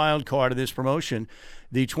on your wild card of this promotion,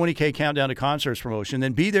 the $20K Countdown to Concerts promotion.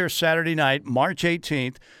 Then be there Saturday night, March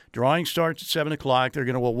 18th. Drawing starts at 7 o'clock. They're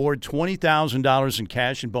going to award $20,000 in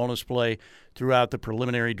cash and bonus play throughout the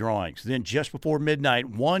preliminary drawings. Then just before midnight,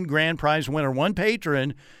 one grand prize winner, one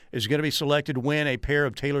patron, is going to be selected to win a pair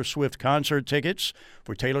of Taylor Swift concert tickets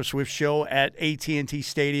for Taylor Swift show at AT&T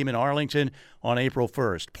Stadium in Arlington on April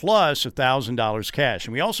 1st, plus $1,000 cash.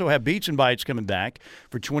 And we also have Beats and Bites coming back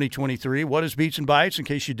for 2023. What is Beats and Bites? In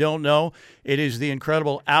case you don't know, it is the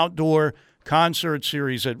incredible outdoor concert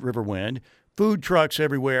series at Riverwind. Food trucks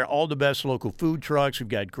everywhere, all the best local food trucks. We've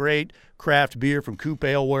got great craft beer from Coop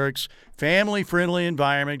Ale Works, family-friendly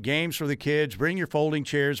environment, games for the kids. Bring your folding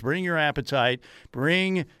chairs, bring your appetite,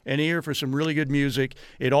 bring an ear for some really good music.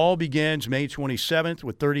 It all begins May 27th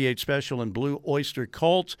with 38 Special and Blue Oyster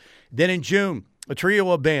Cult. Then in June, a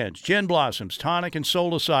trio of bands, Gin Blossoms, Tonic, and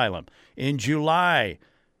Soul Asylum. In July,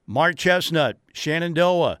 Mark Chestnut,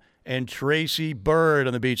 Shenandoah, and Tracy Bird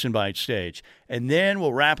on the Beats and Bites stage. And then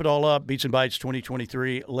we'll wrap it all up, Beats and Bites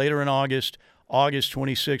 2023, later in August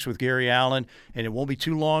 26th with Gary Allen. And it won't be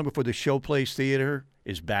too long before the Showplace Theater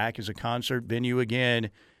is back as a concert venue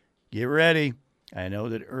again. Get ready. I know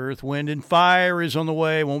that Earth, Wind, and Fire is on the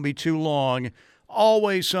way. It won't be too long.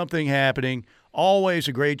 Always something happening. Always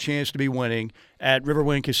a great chance to be winning at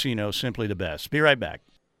Riverwind Casino. Simply the best. Be right back.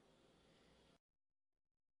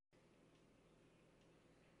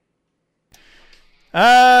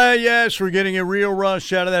 Yes, we're getting a real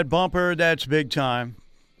rush out of that bumper. That's big time.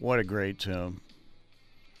 What a great tune.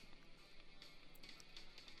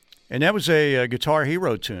 And that was a Guitar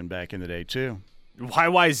Hero tune back in the day, too.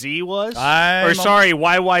 YYZ was?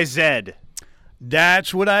 YYZ.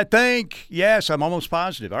 That's what I think. Yes, I'm almost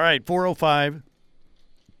positive. All right,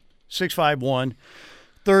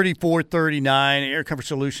 405-651-3439, Air Comfort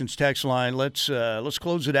Solutions text line. Let's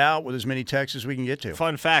close it out with as many texts as we can get to.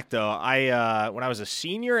 Fun fact, though, when I was a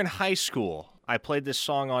senior in high school, I played this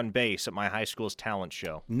song on bass at my high school's talent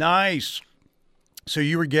show. Nice. So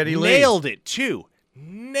you were Geddy Lee. Nailed it, too.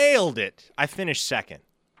 Nailed it. I finished second.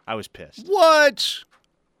 I was pissed. What?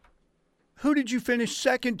 Who did you finish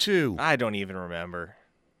second to? I don't even remember.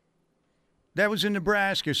 That was in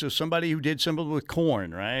Nebraska, so somebody who did something with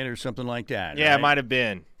corn, right, or something like that. Yeah, right? It might have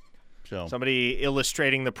been. So somebody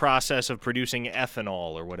illustrating the process of producing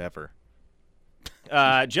ethanol or whatever.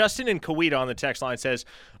 Justin in Coweta on the text line says,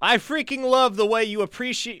 "I freaking love the way you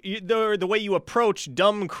appreciate the way you approach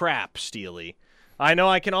dumb crap, Steely. I know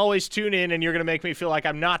I can always tune in, and you're going to make me feel like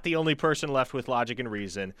I'm not the only person left with logic and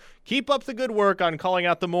reason. Keep up the good work on calling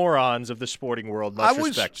out the morons of the sporting world. Much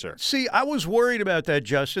respect, sir." See, I was worried about that,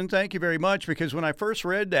 Justin. Thank you very much, because when I first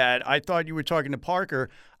read that, I thought you were talking to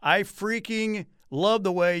Parker. I freaking love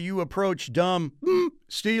the way you approach dumb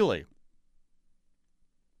Steely.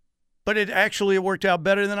 But it actually worked out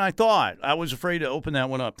better than I thought. I was afraid to open that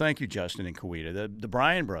one up. Thank you, Justin and Coweta. The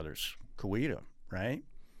Bryan brothers, Coweta, right?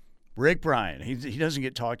 Rick Bryan, he doesn't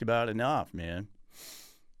get talked about enough, man.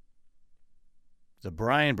 The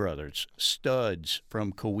Bryan brothers, studs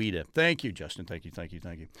from Coweta. Thank you, Justin. Thank you.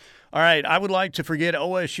 All right, I would like to forget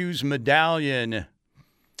OSU's medallion.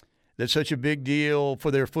 That's such a big deal for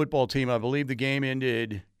their football team. I believe the game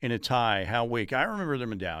ended in a tie. How weak. I remember their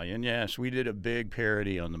medallion. Yes, we did a big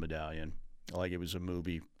parody on the medallion, like it was a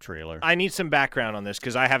movie trailer. I need some background on this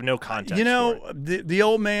because I have no context. The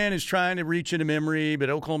old man is trying to reach into memory, but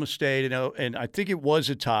Oklahoma State, and I think it was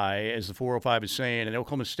a tie, as the 405 is saying, and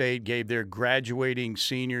Oklahoma State gave their graduating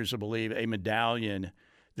seniors, I believe, a medallion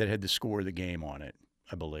that had the score of the game on it,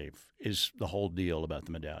 I believe, is the whole deal about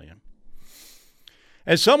the medallion.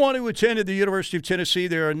 As someone who attended the University of Tennessee,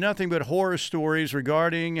 there are nothing but horror stories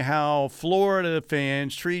regarding how Florida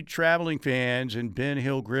fans treat traveling fans in Ben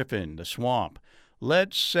Hill Griffin, the swamp.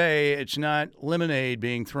 Let's say it's not lemonade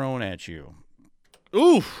being thrown at you.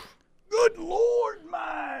 Oof. Good Lord,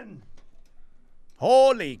 man.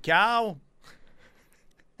 Holy cow.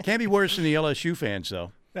 Can't be worse than the LSU fans,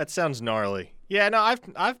 though. That sounds gnarly. Yeah, no,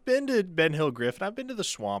 I've been to Ben Hill Griffin. I've been to the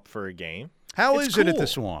Swamp for a game. How It's is it at cool. the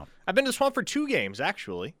Swamp? I've been to the Swamp for 2 games,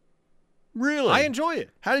 actually. Really? I enjoy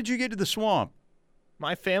it. How did you get to the Swamp?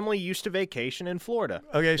 My family used to vacation in Florida.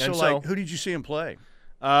 Okay, so, And who did you see him play?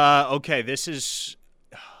 Okay, this is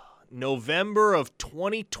November of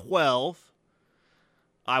 2012.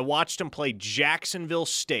 I watched him play Jacksonville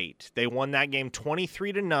State. They won that game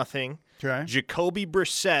 23-0. Okay. Jacoby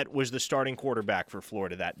Brissett was the starting quarterback for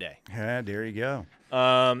Florida that day. Yeah, there you go.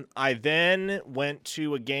 I then went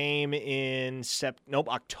to a game in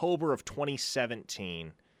October of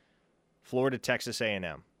 2017. Florida, Texas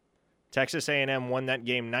A&M. Texas A&M won that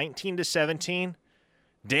game 19-17.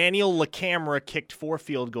 Daniel LaCamera kicked 4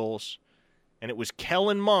 field goals, and it was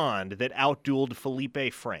Kellen Mond that outdueled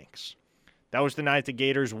Felipe Franks. That was the night the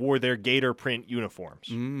Gators wore their Gator print uniforms.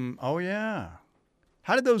 Oh, yeah.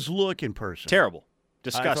 How did those look in person? Terrible.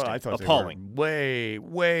 Disgusting. I thought appalling. They were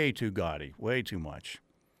way too gaudy. Way too much.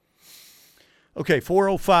 Okay,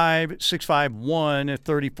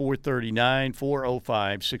 405-651-3439.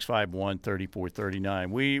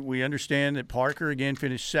 405-651-3439. We understand that Parker, again,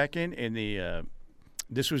 finished second in the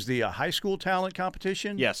this was the high school talent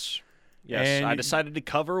competition? Yes. And I decided to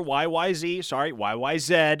cover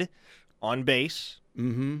YYZ on bass.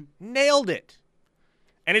 Mm-hmm. Nailed it.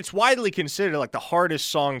 And it's widely considered like the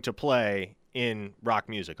hardest song to play in rock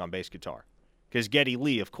music on bass guitar. Because Geddy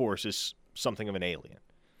Lee, of course, is something of an alien.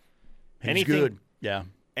 He's good. Yeah.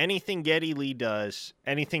 Anything Geddy Lee does,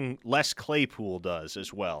 anything Les Claypool does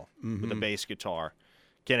as well with a bass guitar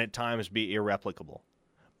can at times be irreplicable.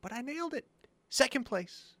 But I nailed it. Second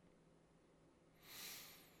place.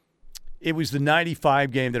 It was the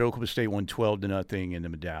 95 game that Oklahoma State won 12-0 in the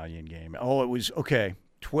medallion game. Oh, it was, okay,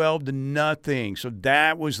 12-0. So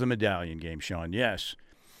that was the medallion game, Sean. Yes.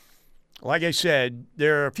 Like I said,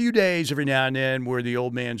 there are a few days every now and then where the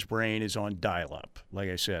old man's brain is on dial-up. Like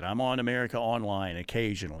I said, I'm on America Online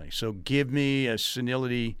occasionally. So give me a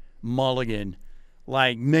senility mulligan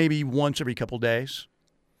like maybe once every couple days.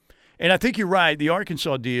 And I think you're right. The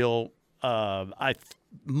Arkansas deal,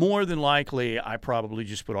 more than likely, I probably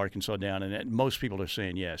just put Arkansas down, and most people are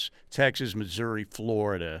saying yes. Texas, Missouri,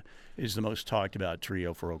 Florida is the most talked about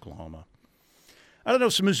trio for Oklahoma. I don't know,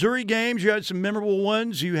 some Missouri games. You had some memorable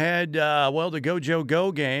ones. You had, the Go Joe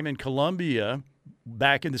Go game in Columbia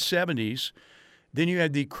back in the 70s. Then you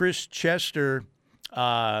had the Chris Chester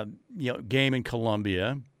game in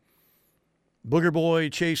Columbia. Booger Boy,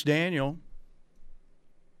 Chase Daniel.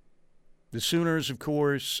 The Sooners, of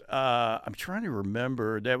course, I'm trying to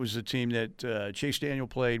remember. That was the team that Chase Daniel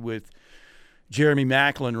played with Jeremy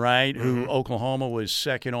Maclin, right, who Oklahoma was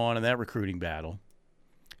second on in that recruiting battle.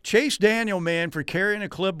 Chase Daniel, man, for carrying a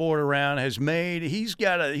clipboard around he's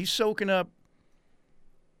soaking up,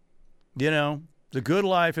 the good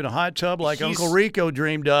life in a hot tub like Uncle Rico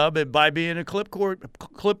dreamed of by being a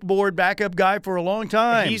clipboard backup guy for a long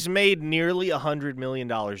time. He's made nearly $100 million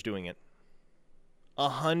doing it.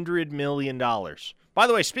 $100 million. By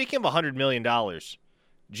the way, speaking of $100 million,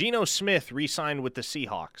 Geno Smith re-signed with the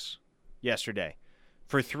Seahawks yesterday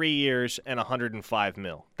for 3 years and $105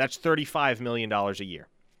 million. That's $35 million a year.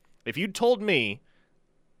 If you'd told me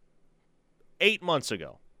 8 months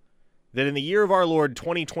ago that in the year of our Lord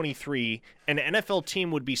 2023, an NFL team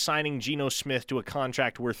would be signing Geno Smith to a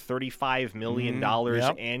contract worth $35 million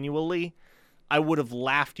annually, I would have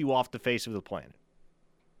laughed you off the face of the planet.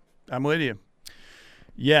 I'm with you.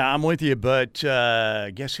 Yeah, I'm with you, but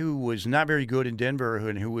guess who was not very good in Denver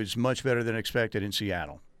and who was much better than expected in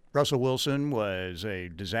Seattle? Russell Wilson was a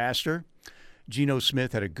disaster. Geno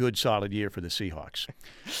Smith had a good, solid year for the Seahawks.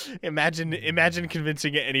 Imagine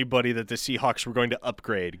convincing anybody that the Seahawks were going to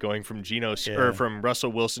upgrade, going from from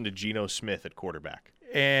Russell Wilson to Geno Smith at quarterback.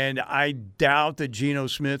 And I doubt that Geno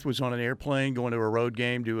Smith was on an airplane going to a road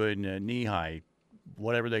game doing knee high,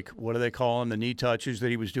 what do they call them, the knee touches that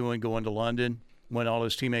he was doing going to London when all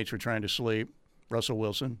his teammates were trying to sleep. Russell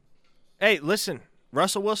Wilson. Hey, listen,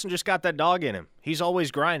 Russell Wilson just got that dog in him. He's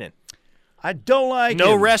always grinding. I don't like him.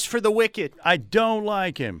 No rest for the wicked. I don't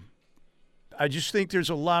like him. I just think there's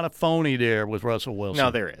a lot of phony there with Russell Wilson.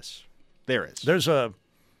 No, there is. There's some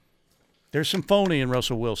phony in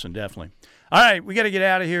Russell Wilson, definitely. All right, we got to get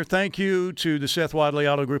out of here. Thank you to the Seth Wadley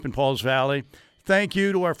Auto Group in Pauls Valley. Thank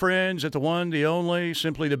you to our friends at the one, the only,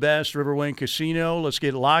 simply the best Riverwind Casino. Let's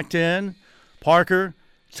get locked in. Parker,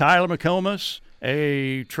 Tyler McComas,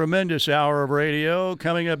 a tremendous hour of radio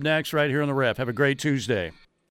coming up next right here on the Ref. Have a great Tuesday.